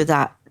know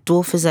that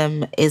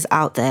dwarfism is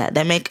out there.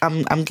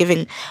 I'm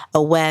giving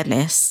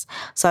awareness.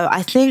 So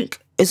I think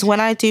it's when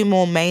I do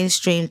more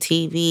mainstream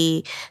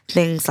TV,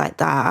 things like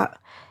that,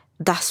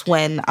 that's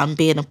when I'm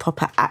being a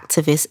proper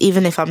activist,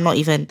 even if I'm not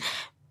even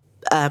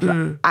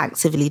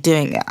actively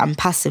doing it. I'm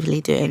passively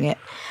doing it.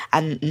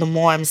 And the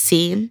more I'm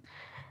seen,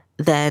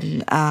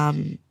 then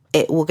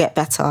it will get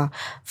better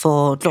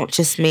for not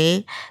just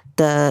me,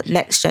 the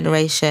next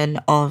generation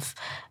of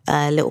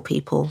little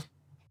people.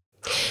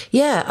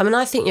 Yeah, I mean,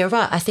 I think you're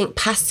right. I think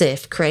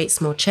passive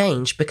creates more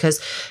change,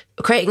 because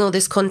creating all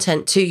this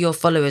content to your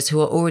followers who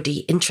are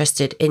already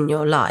interested in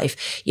your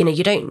life, you know,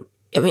 you don't,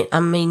 I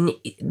mean,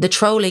 the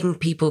trolling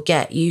people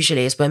get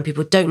usually is when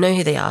people don't know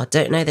who they are,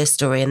 don't know their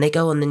story, and they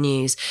go on the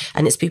news,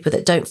 and it's people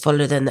that don't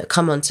follow them that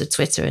come onto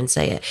Twitter and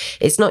say it.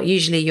 It's not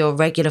usually your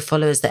regular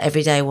followers that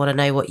every day want to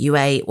know what you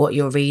ate, what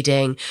you're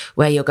reading,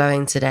 where you're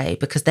going today,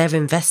 because they're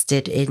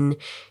invested in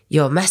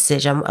your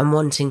message and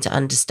wanting to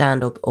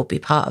understand or be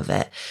part of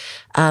it.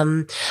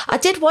 I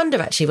did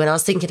wonder, actually, when I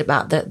was thinking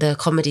about the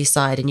comedy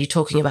side, and you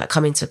talking about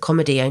coming to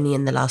comedy only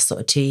in the last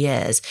sort of 2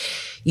 years,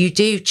 you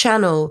do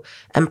channel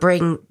and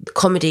bring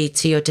comedy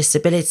to your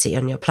disability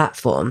on your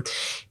platform.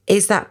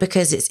 Is that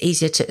because it's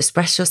easier to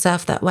express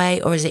yourself that way,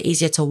 or is it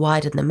easier to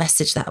widen the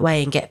message that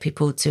way and get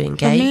people to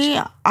engage? For me,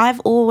 I've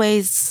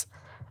always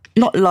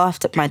not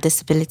laughed at my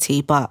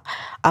disability, but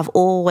I've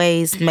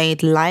always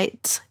made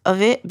light of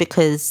it,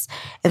 because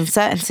in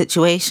certain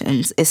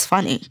situations it's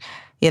funny.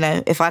 You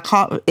know, if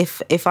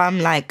I'm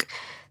like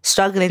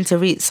struggling to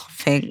read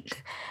something,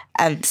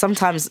 and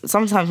sometimes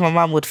my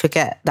mum would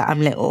forget that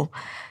I'm little,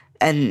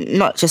 and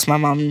not just my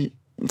mum,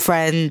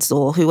 friends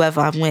or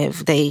whoever I'm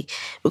with,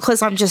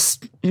 because I'm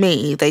just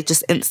me, they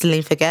just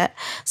instantly forget.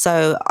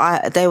 So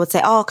they would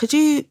say, "Oh, could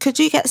you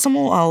get some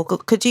more? Or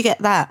could you get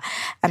that?"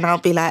 And I'll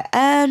be like,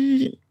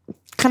 "Can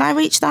I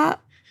reach that?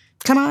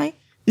 Can I?"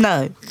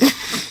 No.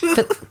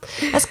 But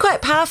that's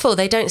quite powerful.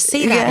 They don't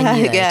see that in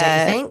you, though, don't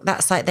you think?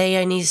 That's like they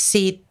only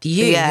see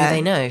you, who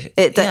they know.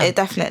 It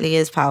definitely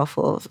is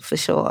powerful, for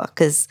sure.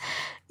 Because,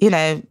 you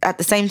know, at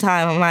the same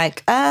time, I'm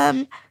like,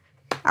 I'm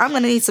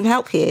going to need some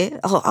help here.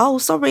 Oh,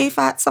 sorry,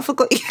 Fats, I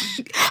forgot you.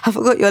 I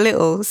forgot you're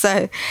little.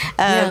 So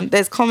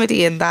there's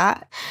comedy in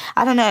that.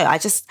 I don't know. I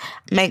just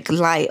make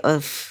light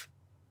of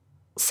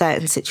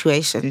certain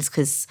situations,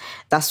 because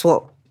that's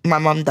what my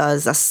mum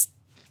does. That's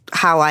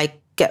how I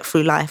get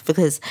through life,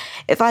 because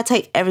if I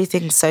take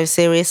everything so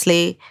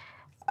seriously,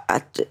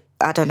 I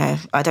don't know.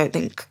 I don't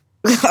think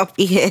I'll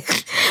be here.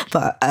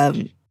 But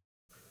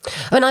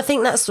and I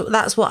think that's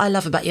what I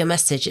love about your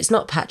message. It's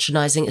not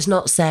patronising. It's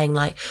not saying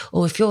like,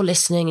 oh, if you're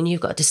listening and you've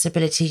got a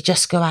disability,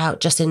 just go out,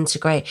 just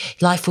integrate.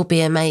 Life will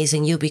be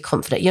amazing. You'll be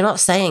confident. You're not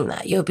saying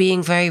that. You're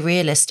being very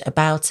realist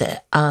about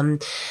it.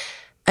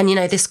 And, you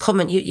know, this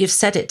comment, you've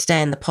said it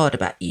today in the pod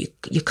about you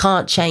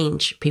can't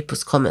change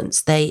people's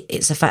comments.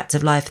 It's a fact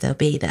of life. They'll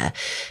be there.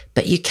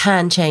 But you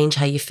can change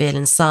how you feel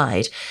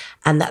inside.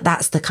 And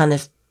that's the kind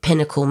of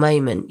pinnacle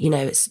moment. You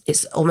know,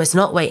 it's almost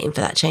not waiting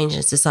for that change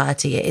in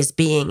society. It is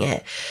being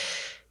it.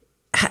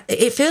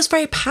 It feels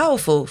very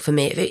powerful for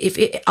me.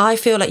 I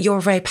feel like you're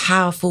a very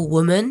powerful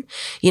woman,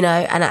 you know,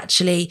 and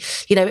actually,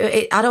 you know,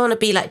 I don't want to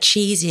be like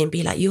cheesy and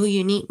be like, your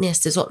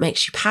uniqueness is what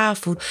makes you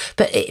powerful.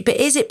 But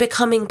is it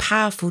becoming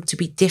powerful to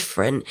be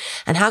different?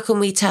 And how can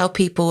we tell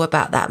people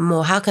about that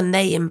more? How can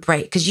they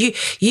embrace? Because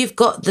you've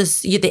got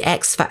this, you're the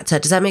X factor.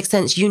 Does that make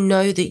sense? You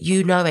know that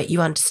you know it,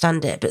 you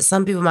understand it. But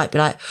some people might be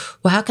like,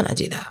 well, how can I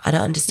do that? I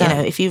don't understand. You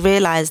know, if you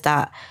realise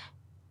that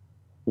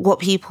what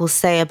people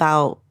say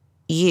about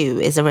you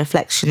is a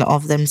reflection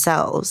of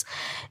themselves,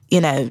 you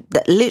know,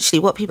 that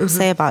literally what people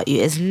say about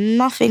you is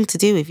nothing to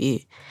do with you.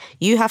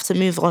 You have to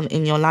move on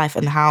in your life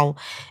and how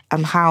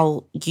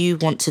you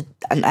want to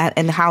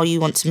and how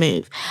you want to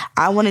move.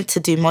 I wanted to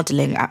do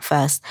modelling at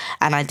first,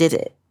 and I did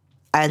it.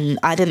 And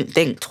I didn't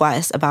think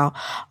twice about,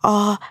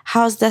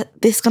 how's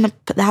this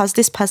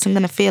person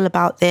gonna feel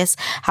about this?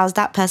 How's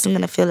that person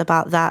gonna feel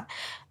about that?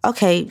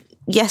 Okay,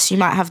 yes, you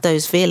might have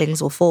those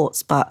feelings or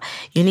thoughts, but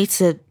you need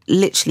to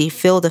literally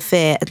feel the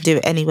fear and do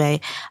it anyway.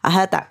 I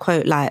heard that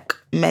quote like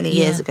many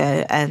years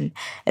ago, and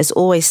it's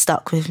always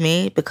stuck with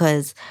me,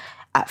 because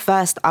at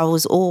first I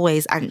was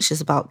always anxious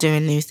about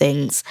doing new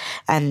things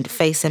and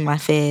facing my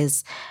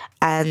fears.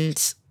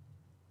 And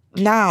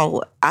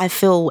now I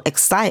feel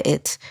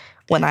excited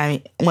when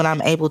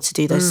I'm able to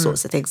do those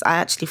sorts of things. I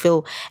actually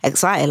feel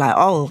excited, like,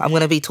 oh, I'm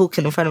going to be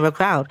talking in front of a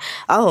crowd.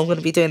 Oh, I'm going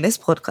to be doing this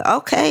podcast.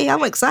 Okay,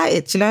 I'm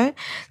excited, you know?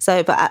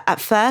 So, but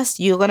at first,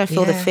 you're going to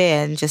feel the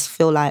fear and just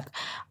feel like,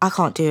 I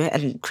can't do it,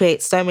 and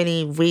create so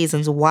many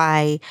reasons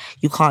why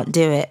you can't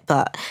do it.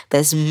 But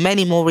there's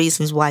many more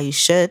reasons why you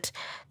should.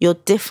 Your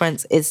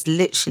difference is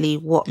literally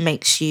what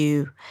makes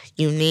you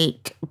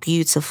unique,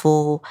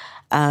 beautiful.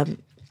 I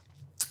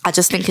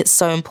just think it's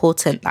so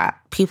important that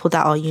people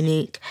that are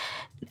unique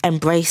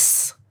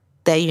embrace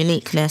their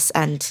uniqueness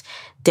and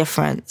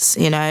difference.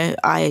 You know,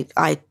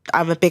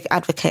 I'm a big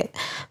advocate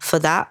for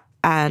that,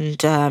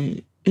 and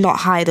not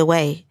hide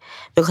away,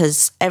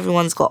 because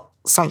everyone's got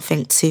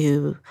something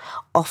to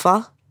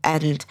offer,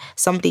 and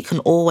somebody can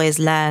always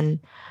learn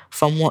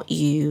from what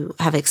you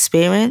have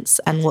experienced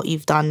and what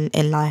you've done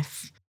in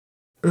life.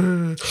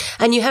 And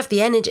you have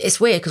the energy. It's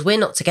weird because we're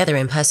not together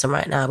in person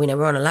right now. We know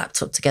we're on a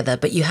laptop together,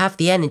 but you have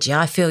the energy.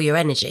 I feel your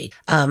energy.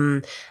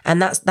 And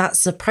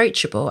that's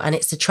approachable and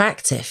it's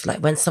attractive. Like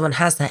when someone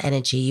has that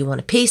energy, you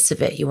want a piece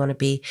of it. You want to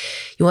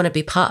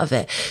be part of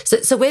it.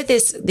 So with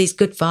these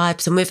good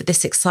vibes and with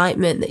this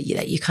excitement that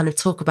you kind of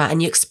talk about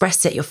and you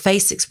express it, your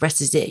face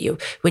expresses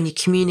it. When you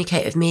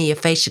communicate with me, your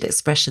facial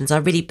expressions, I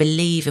really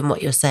believe in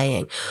what you're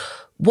saying.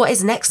 What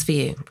is next for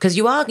you? Because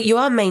you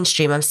are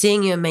mainstream. I'm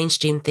seeing you in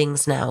mainstream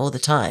things now all the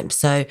time.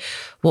 So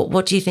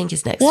what do you think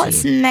is next for you?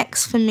 What's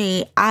next for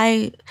me?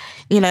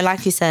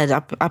 Like you said,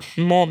 I'm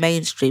more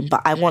mainstream,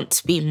 but I want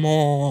to be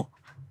more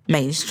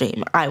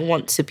mainstream. I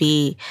want to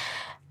be,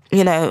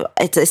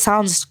 it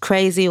sounds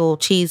crazy or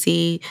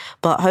cheesy,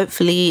 but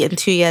hopefully in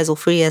 2 years or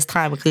 3 years'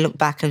 time, we can look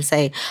back and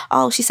say,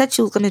 oh, she said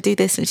she was going to do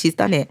this and she's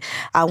done it.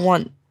 I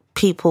want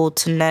people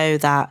to know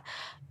that,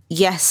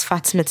 yes,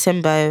 Fatima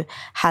Timbo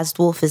has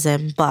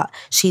dwarfism, but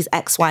she's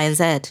X, Y, and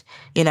Z.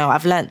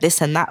 I've learned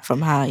this and that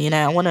from her.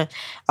 I want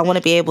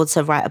to be able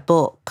to write a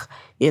book,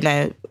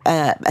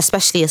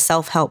 especially a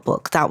self-help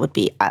book. That would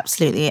be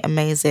absolutely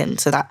amazing,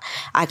 so that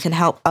I can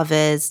help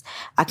others.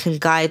 I can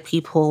guide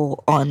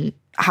people on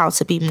how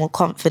to be more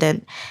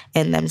confident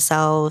in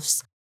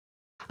themselves.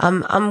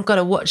 I'm going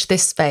to watch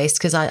this space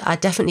because I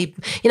definitely,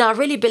 I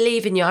really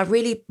believe in you.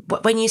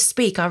 When you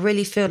speak, I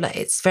really feel like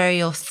it's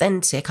very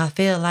authentic. I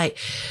feel like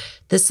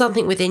there's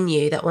something within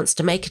you that wants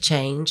to make a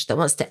change, that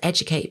wants to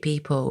educate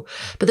people.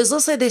 But there's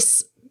also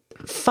this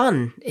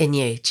fun in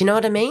you. Do you know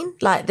what I mean?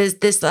 Like there's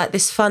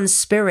this fun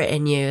spirit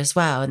in you as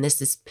well. And there's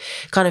this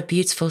kind of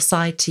beautiful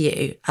side to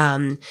you.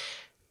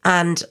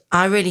 And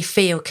I really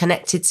feel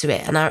connected to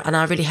it. And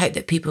I really hope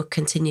that people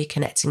continue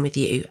connecting with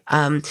you.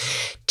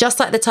 Just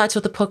like the title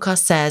of the podcast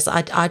says,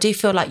 I do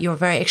feel like you're a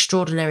very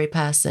extraordinary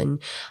person.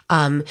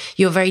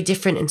 You're very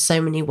different in so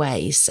many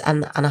ways.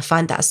 And I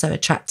find that so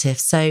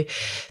attractive. So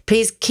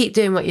please keep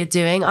doing what you're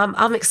doing.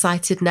 I'm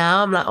excited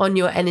now. I'm like on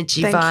your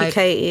energy vibe. Thank you,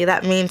 Katie.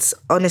 That means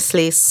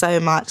honestly so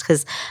much,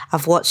 because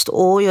I've watched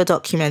all your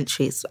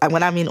documentaries. And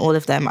when I mean all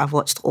of them, I've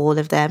watched all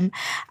of them.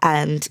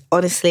 And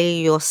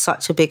honestly, you're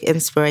such a big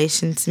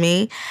inspiration to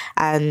me.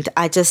 And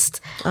I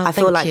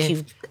feel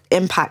like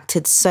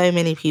impacted so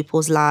many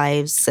people's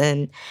lives,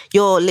 and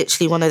you're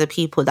literally one of the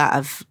people that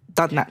have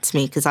done that to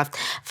me, because I've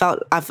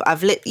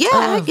really?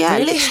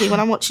 Literally, when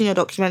I'm watching your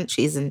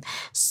documentaries and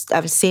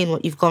I'm seeing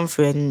what you've gone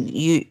through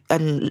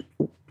and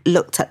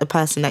looked at the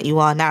person that you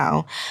are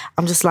now,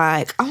 I'm just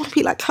like, I want to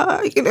be like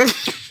her, you know.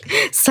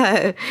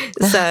 so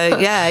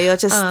yeah, you're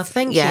just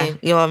thank you.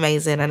 You're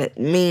amazing, and it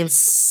means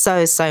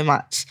so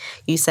much,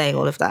 you saying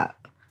all of that.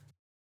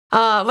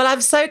 Well,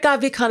 I'm so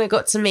glad we kind of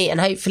got to meet, and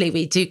hopefully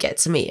we do get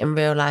to meet in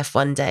real life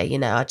one day. You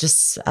know, I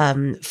just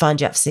find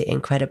you absolutely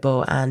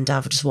incredible, and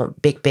I just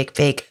want big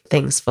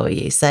things for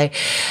you. So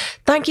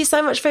thank you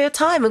so much for your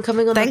time and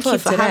coming on the pod today.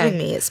 Thank you for having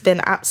me. It's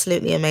been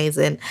absolutely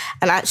amazing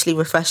and actually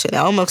refreshing. It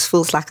almost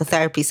feels like a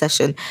therapy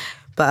session.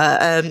 But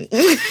oh,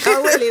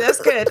 really? That's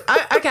good.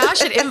 Okay, I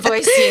should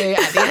invoice you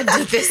at the end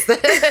of this.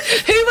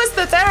 Who was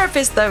the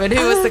therapist though, and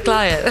who was the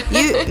client?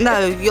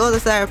 You're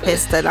the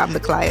therapist and I'm the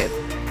client.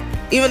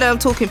 Even though I'm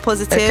talking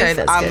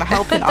positive, I'm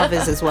helping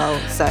others as well.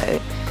 So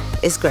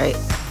it's great.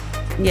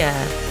 Yeah.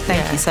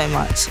 Thank you so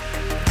much.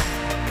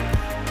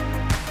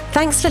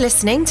 Thanks for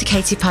listening to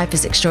Katie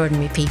Piper's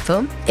Extraordinary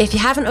People. If you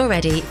haven't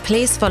already,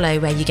 please follow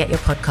where you get your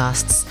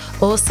podcasts.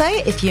 Also,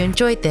 if you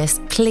enjoyed this,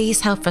 please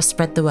help us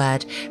spread the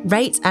word,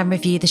 rate and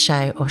review the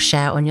show, or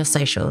share on your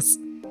socials.